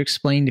has to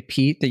explain to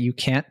Pete that you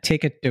can't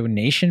take a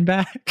donation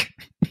back.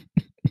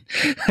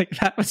 Like,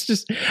 that was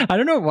just, I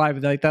don't know why,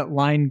 but like that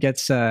line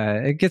gets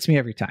it gets me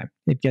every time.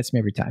 It gets me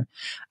every time.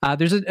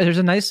 There's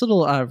a nice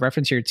little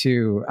reference here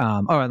too.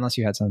 Unless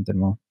you had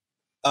something, Will.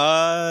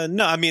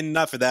 No, I mean,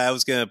 not for that. I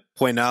was gonna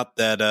point out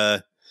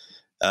that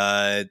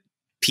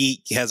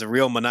Pete has a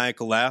real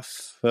maniacal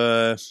laugh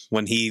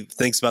when he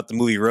thinks about the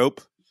movie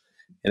Rope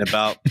and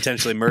about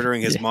potentially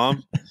murdering his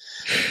mom.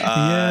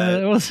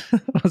 It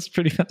was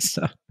pretty messed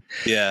up.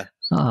 Yeah.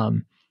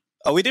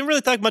 We didn't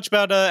really talk much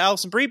about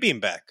Alison Brie being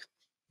back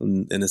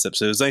in this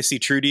episode. It was nice to see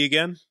Trudy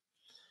again.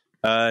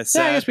 I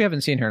guess we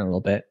haven't seen her in a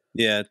little bit.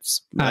 Yeah,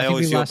 I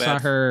always think we last saw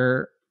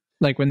her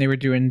like when they were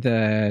doing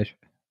the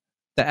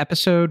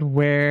episode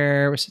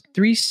where was it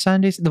 3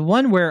 Sundays? The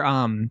one where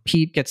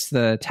Pete gets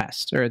the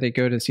test, or they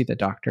go to see the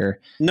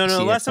doctor. No.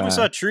 Last time we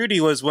saw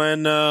Trudy was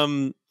when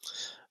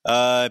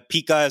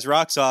Pete got his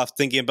rocks off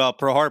thinking about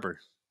Pearl Harbor.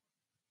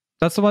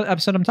 That's the one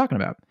episode I'm talking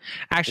about.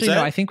 Actually,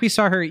 no, I think we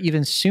saw her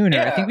even sooner.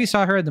 Yeah. I think we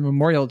saw her in the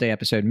Memorial Day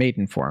episode,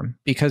 Maiden Form,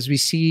 because we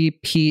see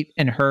Pete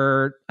and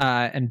her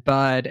and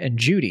Bud and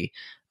Judy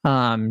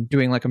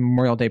doing like a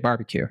Memorial Day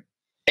barbecue.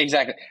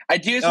 Exactly. I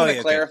do just want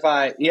to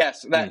clarify,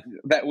 yes, that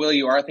Will,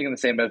 you are thinking the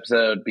same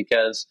episode,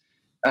 because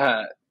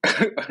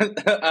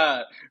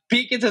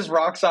Pete gets his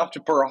rocks off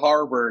to Pearl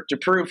Harbor to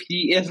prove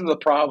he isn't the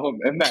problem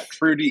and that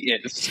Trudy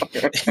is.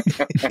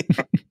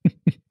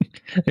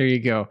 There you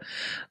go.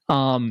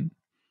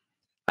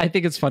 I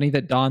think it's funny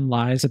that Dawn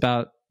lies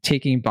about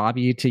taking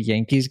Bobby to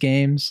Yankees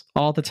games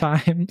all the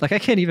time. Like, I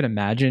can't even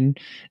imagine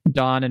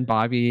Dawn and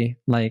Bobby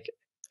like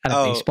at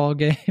a baseball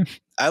game.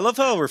 I love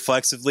how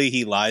reflexively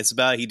he lies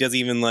about it. He doesn't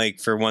even like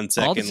for 1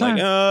 second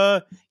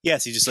like,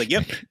 yes, he's just like,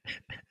 yep.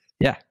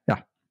 Yeah,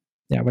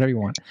 whatever you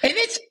want. And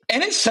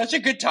it's such a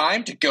good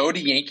time to go to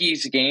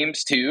Yankees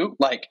games too.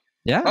 Like,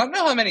 yeah, I don't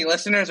know how many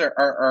listeners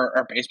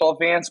are baseball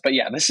fans, but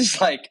yeah, this is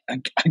like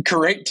a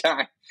great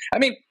time. I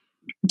mean,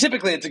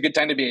 typically it's a good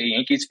time to be a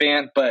Yankees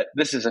fan, but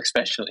this is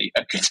especially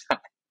a good time.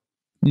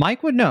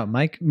 Mike would know.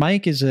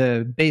 Mike is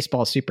a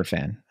baseball super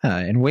fan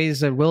in ways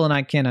that Will and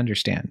I can't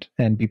understand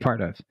and be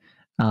part of.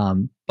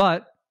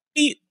 But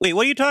wait,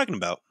 what are you talking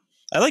about?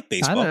 I like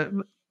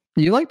baseball.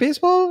 You like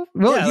baseball?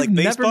 Well, yeah, you've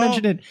never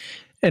mentioned it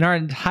in our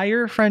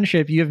entire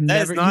friendship. You've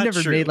never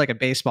made like a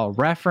baseball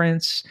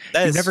reference.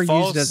 You've never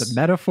used it as a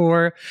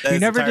metaphor. You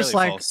never just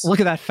like false. Look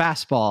at that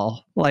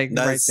fastball, like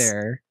right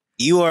there.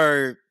 You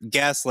are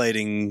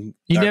gaslighting.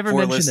 You never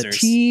mentioned listeners. The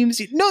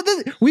teams. No,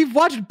 we've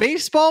watched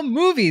baseball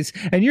movies,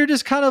 and you're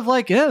just kind of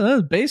like, yeah,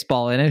 there's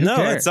baseball in it. Who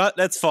cares? It's not.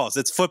 That's false.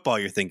 It's football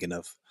you're thinking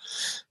of.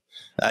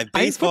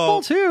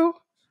 Baseball too.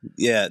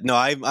 Yeah, no,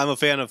 I'm a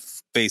fan of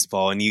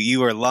baseball, and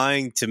you are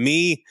lying to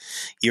me.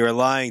 You are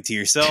lying to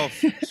yourself,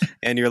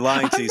 and you're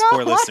lying to these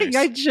poor listeners.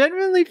 I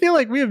genuinely feel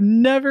like we have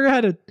never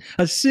had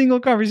a single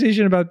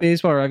conversation about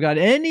baseball where I've got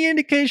any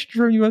indication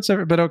from you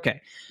whatsoever. But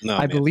okay,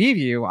 I believe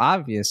you,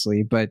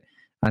 obviously, but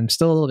I'm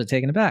still a little bit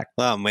taken aback.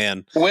 Oh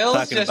man, Will's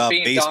talking just about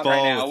being baseball Don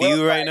right now. with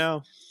you right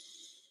now.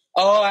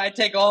 Oh, I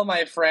take all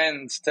my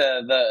friends to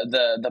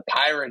the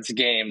Pirates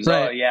games.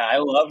 Right. Oh yeah, I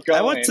love going.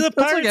 I went to the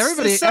Pirates.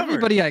 Like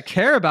everybody I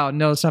care about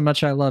knows how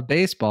much I love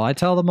baseball. I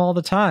tell them all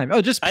the time.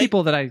 Oh, just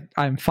people that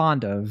I'm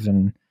fond of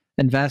and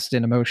invest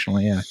in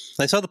emotionally. Yeah,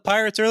 I saw the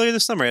Pirates earlier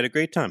this summer. I had a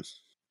great time.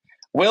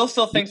 Will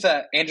still thinks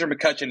that Andrew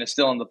McCutcheon is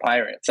still on the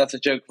Pirates. That's a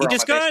joke for all my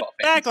baseball fans. He just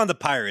got back on the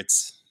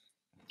Pirates.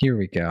 Here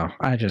we go.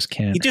 I just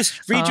can't. He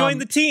just rejoined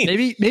the team.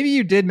 Maybe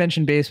you did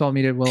mention baseball,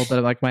 me did, Will,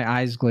 but like my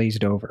eyes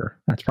glazed over.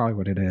 That's probably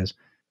what it is.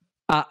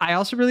 I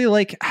also really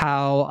like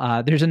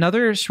how there's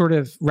another sort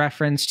of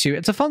reference to,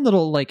 it's a fun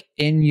little like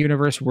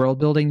in-universe world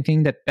building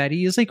thing that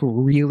Betty is like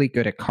really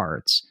good at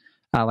cards.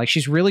 Like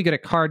she's really good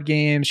at card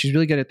games. She's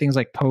really good at things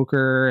like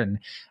poker. And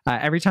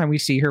every time we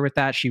see her with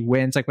that, she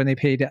wins. Like when they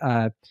played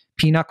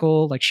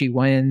Pinochle, like she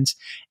wins.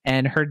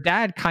 And her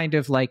dad kind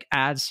of like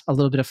adds a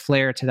little bit of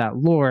flair to that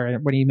lore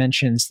when he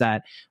mentions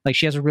that like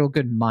she has a real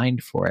good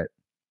mind for it.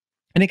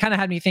 And it kind of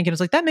had me thinking, it's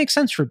like, that makes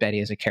sense for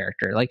Betty as a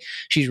character. Like,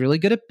 she's really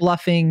good at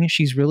bluffing.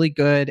 She's really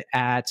good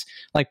at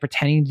like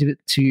pretending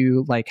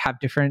to like have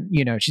different,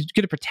 she's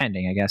good at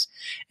pretending, I guess.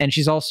 And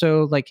she's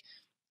also like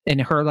in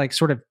her like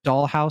sort of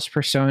dollhouse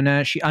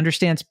persona, she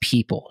understands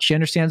people. She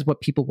understands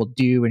what people will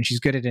do, and she's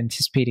good at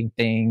anticipating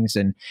things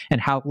and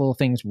how little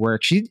things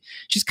work. She's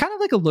kind of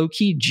like a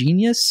low-key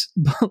genius,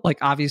 but like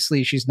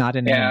obviously she's not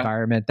in an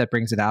environment that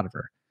brings it out of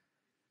her.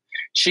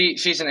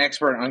 She's an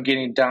expert on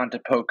getting down to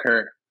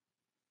poker.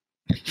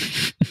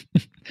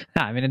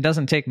 I mean, it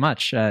doesn't take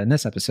much in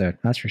this episode,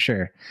 that's for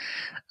sure.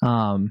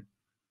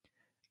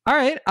 All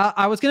right.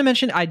 I was going to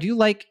mention, I do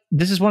like,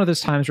 this is one of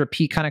those times where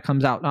Pete kind of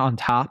comes out on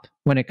top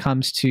when it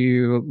comes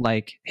to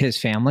like his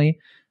family.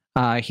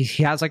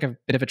 He has like a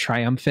bit of a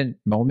triumphant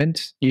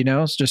moment, you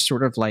know, it's just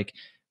sort of like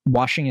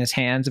washing his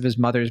hands of his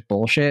mother's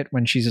bullshit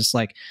when she's just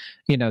like,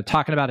 you know,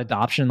 talking about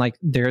adoption, like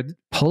they're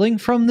pulling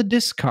from the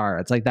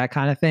discards, like that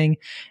kind of thing.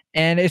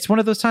 And it's one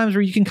of those times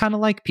where you can kind of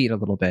like Pete a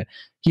little bit.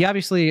 He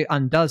obviously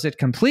undoes it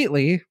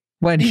completely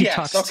when he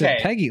talks to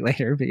Peggy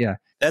later, but yeah.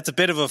 That's a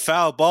bit of a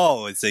foul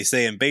ball, as they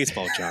say in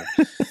baseball, John.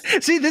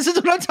 See, this is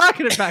what I'm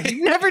talking about.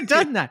 You've never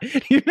done that.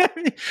 You've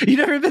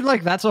never been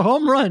like, that's a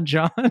home run,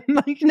 John.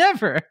 Like,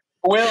 never.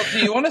 Will, do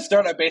you want to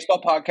start a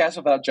baseball podcast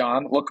without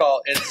John? We'll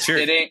call it, sure.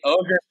 It ain't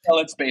ogre till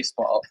it's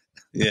baseball.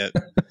 Yeah.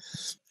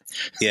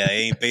 Yeah, it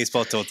ain't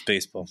baseball till it's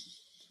baseball.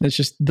 It's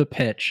just the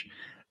pitch.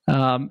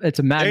 It's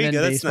a Mad Men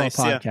baseball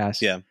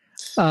podcast. Yeah.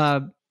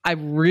 I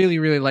really,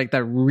 really like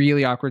that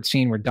really awkward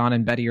scene where Don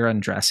and Betty are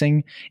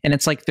undressing, and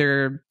it's like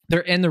they're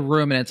in the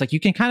room, and it's like you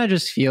can kind of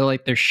just feel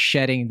like they're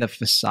shedding the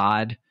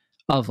facade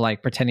of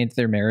like pretending that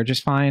their marriage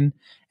is fine,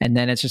 and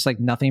then it's just like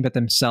nothing but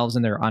themselves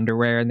in their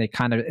underwear, and they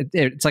kind of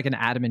it's like an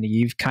Adam and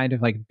Eve kind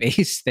of like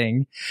base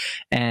thing.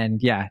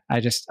 And yeah,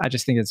 I just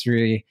think it's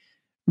really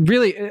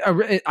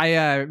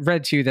I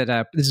read too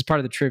that this is part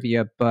of the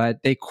trivia, but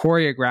they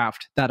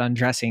choreographed that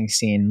undressing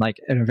scene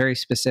like in a very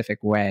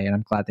specific way, and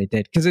I'm glad they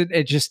did, because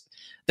it just,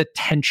 the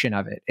tension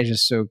of it is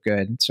just so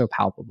good and so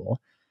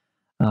palpable.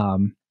 But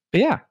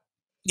yeah,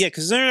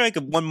 because there's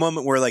like one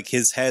moment where like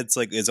his head's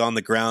like is on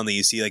the ground that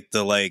you see like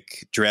the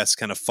like dress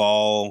kind of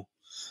fall,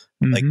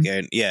 like,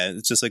 and yeah,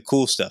 it's just like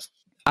cool stuff.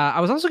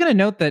 I was also going to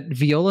note that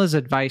Viola's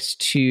advice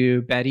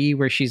to Betty,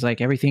 where she's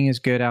like, everything is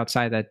good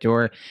outside that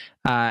door.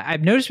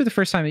 I've noticed for the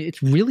first time,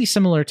 it's really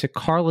similar to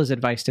Carla's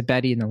advice to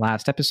Betty in the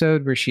last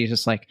episode, where she's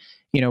just like,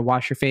 you know,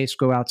 wash your face,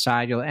 go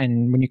outside.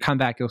 And when you come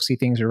back, you'll see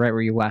things are right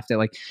where you left it.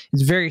 Like,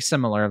 it's very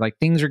similar. Like,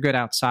 things are good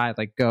outside,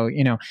 like go,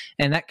 you know,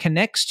 and that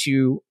connects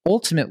to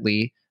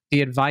ultimately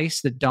the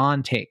advice that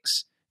Don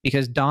takes,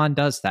 because Don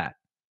does that.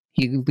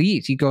 He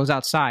leaves, he goes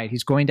outside,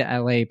 he's going to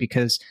LA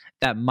because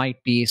that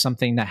might be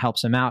something that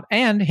helps him out.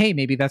 And hey,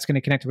 maybe that's going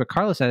to connect to what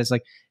Carla said. It's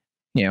like,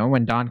 you know,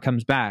 when Don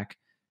comes back,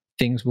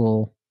 things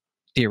will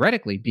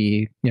theoretically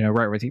be, you know,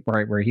 right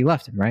where he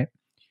left him, right?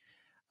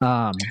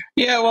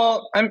 Yeah,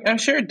 well, I'm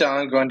sure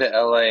Don going to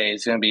LA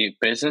is going to be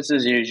business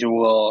as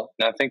usual.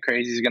 Nothing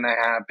crazy is going to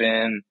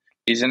happen.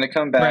 He's going to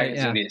come back.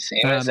 It's going to be the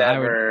same as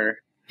ever.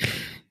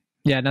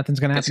 Yeah, nothing's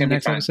going to happen in the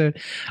next episode.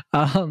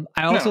 I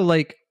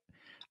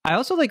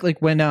also like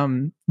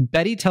when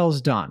Betty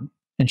tells Don,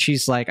 and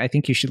she's like, I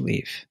think you should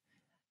leave.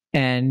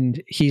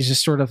 And he's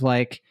just sort of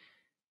like,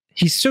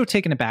 he's so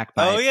taken aback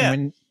by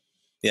it.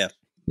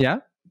 Yeah.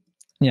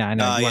 Yeah, I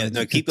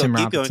know. Keep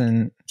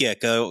going. Yeah,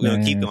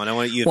 keep going. I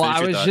want you to finish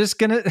your thought. Just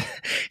going to,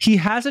 he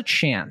has a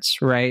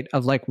chance, right,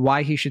 of like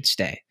why he should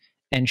stay.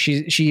 And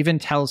she even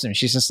tells him,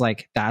 she's just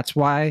like, that's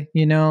why,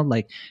 you know,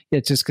 like,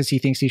 it's just because he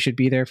thinks he should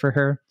be there for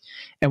her.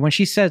 And when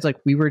she says, like,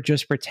 we were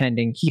just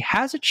pretending, he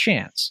has a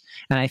chance.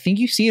 And I think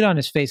you see it on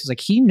his face. It's like,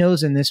 he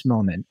knows in this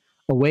moment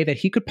a way that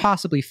he could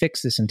possibly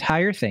fix this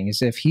entire thing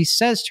is if he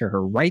says to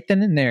her right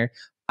then and there,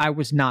 I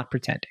was not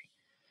pretending.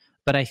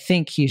 But I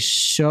think he's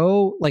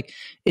so, like,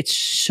 it's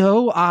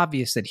so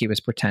obvious that he was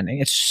pretending.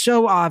 It's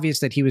so obvious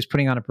that he was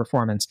putting on a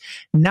performance.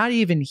 Not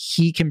even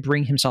he can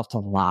bring himself to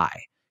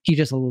lie. He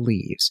just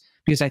leaves.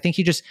 Because I think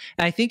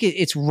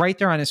it's right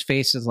there on his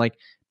face is like,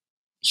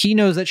 he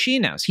knows that she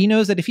knows. He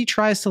knows that if he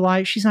tries to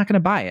lie, she's not going to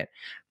buy it.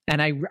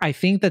 And I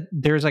think that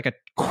there's like a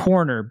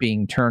corner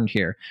being turned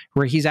here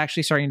where he's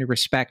actually starting to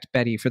respect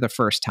Betty for the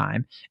first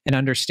time and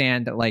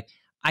understand that, like,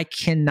 I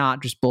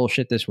cannot just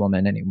bullshit this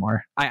woman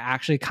anymore. I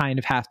actually kind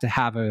of have to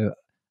have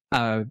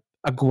a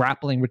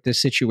grappling with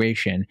this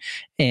situation.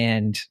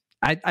 And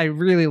I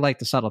really like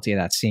the subtlety of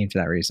that scene for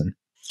that reason.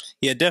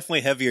 Yeah,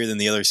 definitely heavier than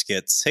the other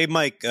skits. Hey,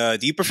 Mike, do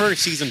you prefer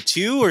season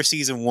 2 or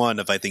season 1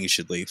 of I Think You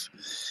Should Leave?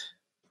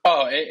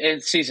 Oh,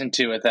 it's season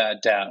 2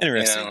 without doubt.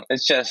 Interesting. You know,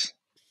 it's just,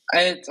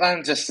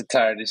 I'm just the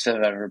tiredest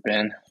I've ever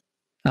been.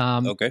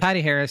 Okay.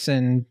 Patty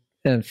Harrison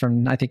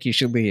from I Think You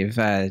Should Leave.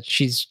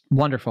 She's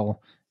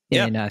wonderful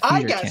in theater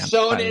I got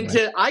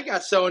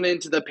camp, sewn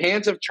into the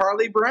pants of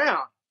Charlie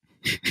Brown.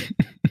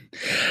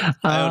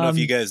 I don't know if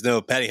you guys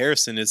know, Patty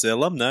Harrison is an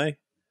alumni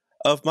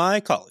of my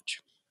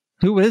college.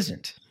 Who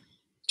isn't?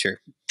 Sure.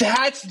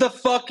 That's the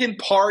fucking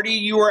party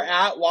you were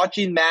at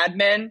watching Mad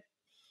Men?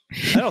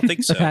 I don't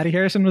think so. Patty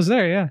Harrison was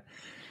there, yeah.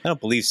 I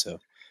don't believe so.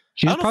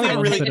 I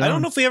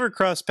don't know if we ever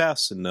crossed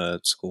paths in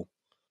school.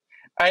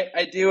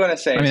 I do want to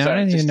say, I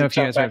don't even know if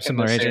you guys are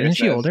similar age. Isn't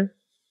she older?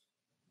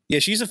 Yeah,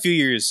 she's a few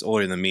years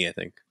older than me, I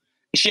think.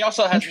 She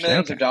also has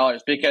millions of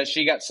dollars because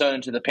she got sewn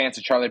into the pants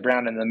of Charlie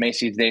Brown in the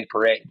Macy's Day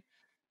Parade.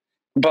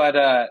 But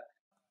I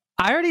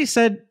already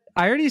said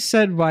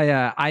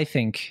why I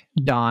think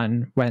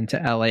Don went to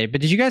LA,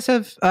 but did you guys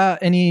have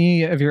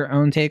any of your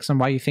own takes on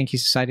why you think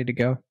he's decided to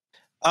go?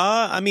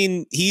 I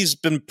mean, he's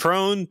been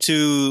prone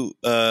to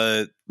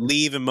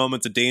leave in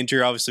moments of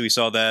danger. Obviously, we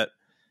saw that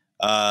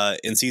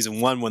in season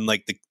 1 when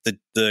like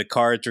the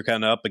cards were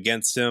kind of up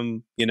against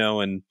him,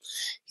 and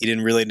he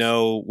didn't really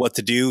know what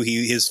to do.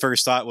 His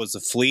first thought was to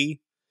flee.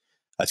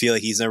 I feel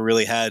like he's never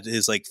really had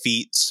his like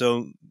feet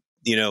so,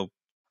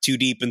 too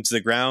deep into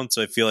the ground.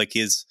 So I feel like he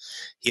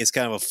has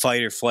kind of a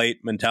fight or flight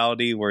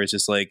mentality where it's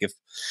just like, if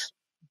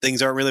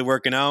things aren't really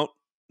working out,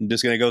 I'm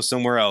just going to go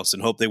somewhere else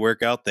and hope they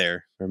work out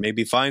there, or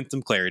maybe find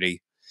some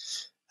clarity.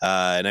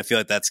 And I feel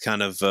like that's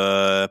kind of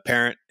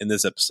apparent in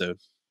this episode.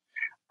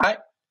 I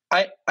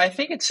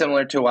think it's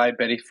similar to why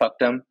Betty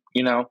fucked him.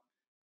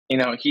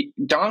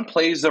 Don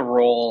plays the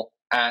role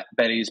at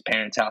Betty's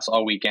parents' house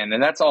all weekend,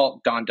 and that's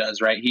all Don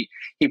does, right?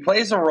 He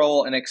plays a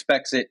role and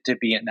expects it to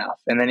be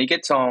enough, and then he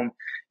gets home,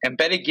 and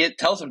Betty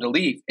tells him to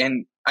leave.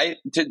 And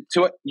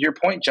to your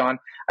point, John,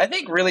 I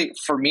think really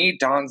for me,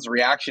 Don's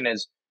reaction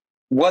is,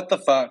 "What the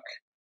fuck?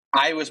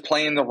 I was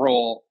playing the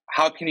role.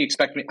 How can you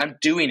expect me? I'm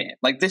doing it.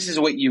 Like, this is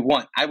what you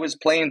want. I was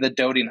playing the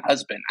doting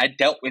husband. I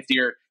dealt with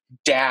your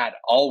dad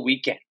all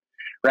weekend."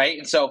 Right?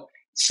 And so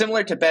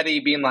similar to Betty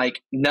being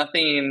like,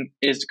 nothing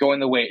is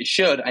going the way it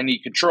should, I need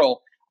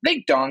control. I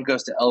think Don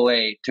goes to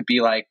LA to be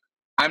like,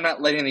 I'm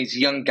not letting these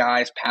young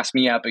guys pass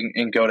me up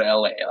and go to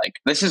LA. Like,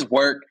 this is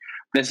work.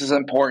 This is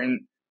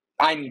important.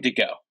 I need to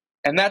go.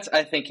 And that's,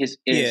 I think,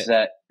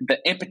 the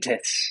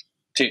impetus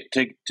to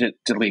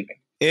leaving.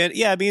 And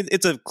yeah, I mean,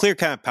 it's a clear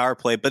kind of power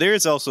play, but there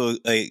is also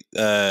a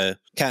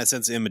kind of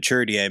sense of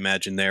immaturity, I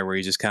imagine, there, where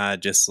he's just kind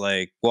of just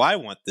like, well, I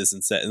want this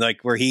instead.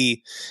 Like, where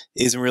he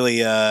isn't really,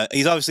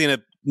 he's obviously in a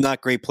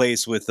not great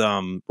place with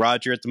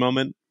Roger at the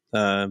moment,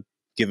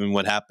 given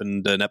what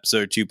happened an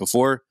episode or two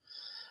before.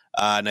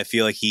 And I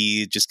feel like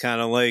he just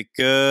kind of like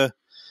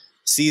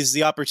sees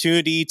the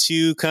opportunity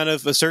to kind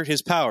of assert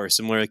his power,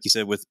 similar, like you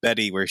said, with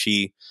Betty, where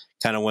she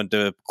kind of wanted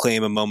to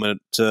claim a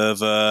moment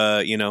of,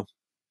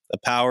 a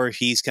power.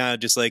 He's kind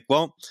of just like,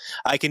 well,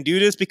 I can do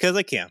this because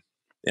I can,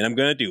 and I'm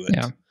going to do it.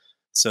 Yeah.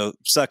 So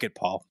suck it,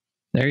 Paul.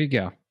 There you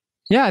go.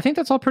 Yeah, I think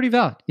that's all pretty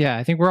valid. Yeah,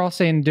 I think we're all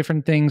saying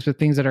different things, but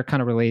things that are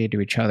kind of related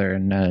to each other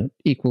and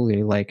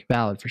equally like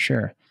valid for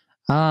sure.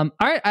 All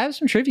right, I have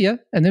some trivia,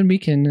 and then we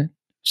can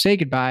say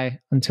goodbye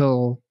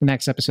until the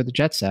next episode of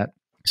Jet Set.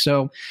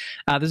 So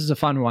this is a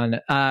fun one.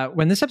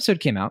 When this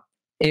episode came out,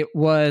 it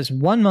was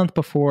 1 month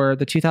before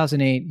the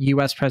 2008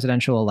 U.S.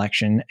 presidential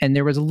election, and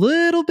there was a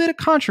little bit of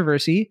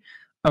controversy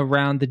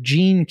around the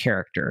Gene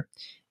character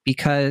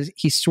because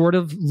he sort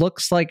of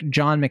looks like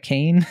John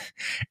McCain.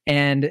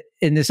 And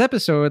in this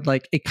episode,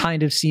 like, it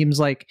kind of seems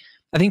like,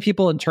 I think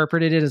people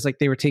interpreted it as like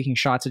they were taking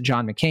shots at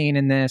John McCain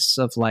in this,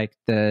 of like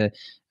the,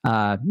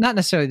 not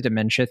necessarily the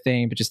dementia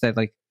thing, but just that,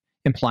 like,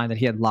 implying that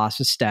he had lost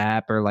his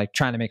step or like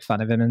trying to make fun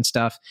of him and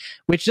stuff,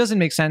 which doesn't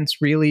make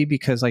sense really,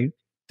 because like,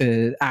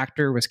 the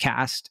actor was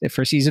cast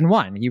for season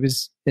 1. He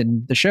was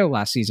in the show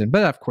last season,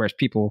 but of course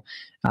people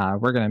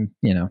were going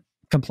to,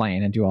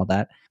 complain and do all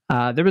that.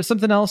 There was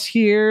something else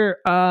here.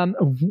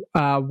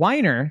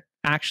 Weiner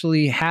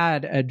actually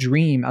had a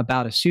dream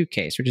about a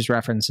suitcase, which is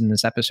referenced in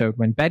this episode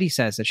when Betty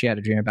says that she had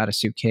a dream about a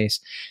suitcase.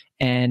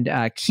 And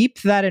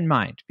keep that in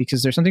mind,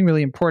 because there's something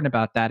really important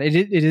about that. It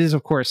is,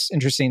 of course,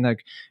 interesting.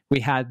 Like, we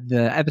had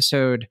the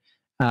episode,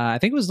 I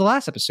think it was the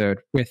last episode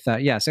with,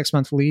 6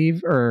 month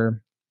leave,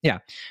 or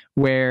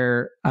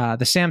where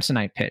the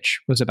Samsonite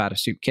pitch was about a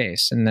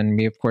suitcase. And then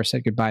we, of course,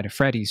 said goodbye to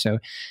Freddie. So,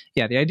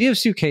 yeah, the idea of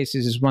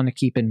suitcases is one to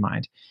keep in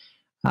mind.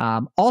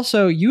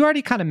 Also, you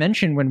already kind of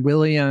mentioned when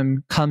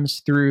William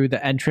comes through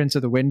the entrance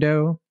of the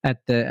window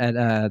at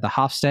the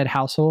Hofstede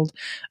household.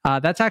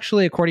 That's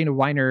actually, according to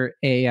Weiner,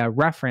 a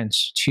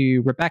reference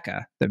to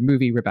Rebecca, the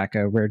movie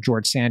Rebecca, where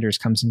George Sanders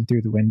comes in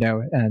through the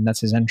window, and that's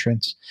his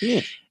entrance.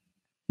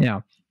 Yeah.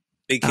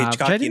 Big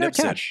Hitchcockian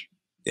episode.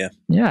 Yeah,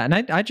 and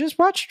I just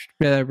watched,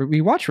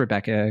 we watched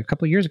Rebecca a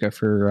couple of years ago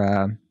for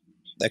an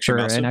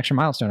extra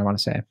milestone, I want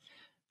to say.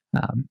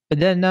 But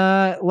then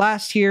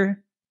last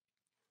year,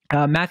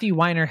 Matthew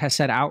Weiner has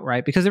said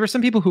outright, because there were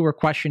some people who were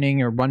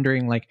questioning or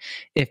wondering like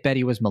if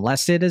Betty was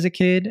molested as a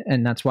kid,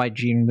 and that's why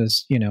Gene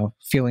was,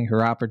 feeling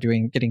her up or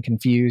getting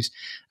confused.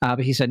 But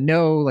he said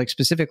no, like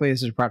specifically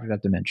this is a product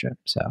of dementia.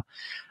 So,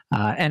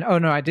 and oh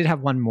no, I did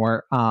have one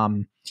more.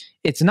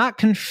 It's not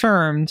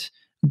confirmed,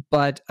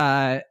 but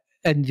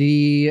in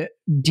the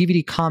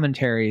DVD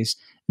commentaries,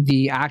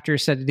 the actor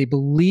said they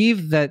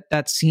believe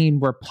that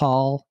scene where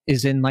Paul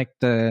is in like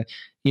the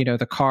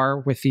car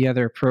with the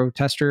other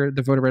protester,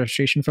 the voter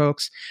registration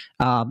folks,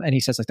 and he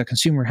says like the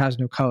consumer has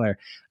no color.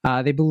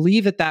 They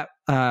believe that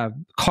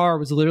car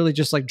was literally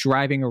just like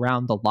driving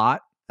around the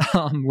lot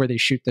where they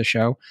shoot the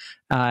show,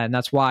 and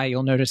that's why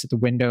you'll notice that the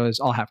windows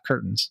all have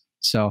curtains.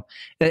 So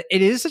it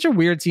is such a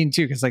weird scene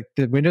too, because like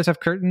the windows have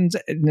curtains,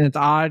 and it's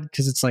odd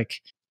because it's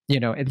like,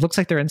 it looks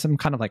like they're in some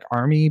kind of like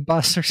army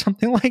bus or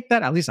something like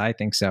that. At least I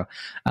think so.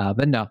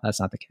 But no,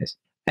 that's not the case.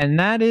 And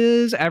that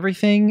is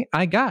everything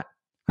I got.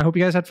 I hope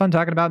you guys had fun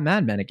talking about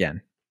Mad Men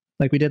again,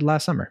 like we did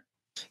last summer.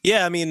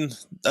 Yeah, I mean,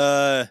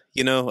 I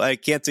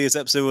can't say this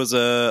episode was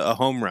a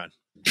home run.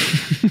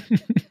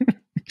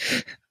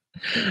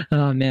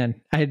 Oh man,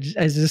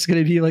 is this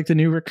going to be like the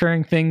new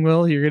recurring thing?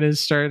 Will you're going to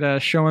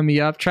start showing me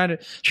up, trying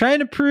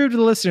to prove to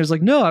the listeners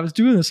like, no, I was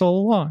doing this all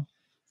along.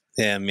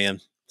 Yeah,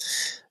 man.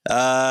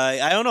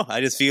 I don't know.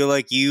 I just feel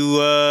like you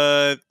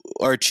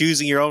are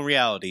choosing your own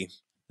reality.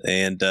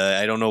 And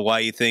I don't know why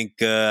you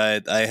think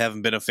I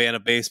haven't been a fan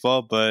of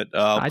baseball, but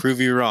I'll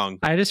prove you wrong.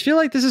 I just feel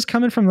like this is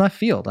coming from left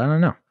field. I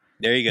don't know.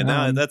 There you go.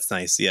 No, that's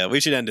nice. Yeah, we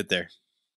should end it there.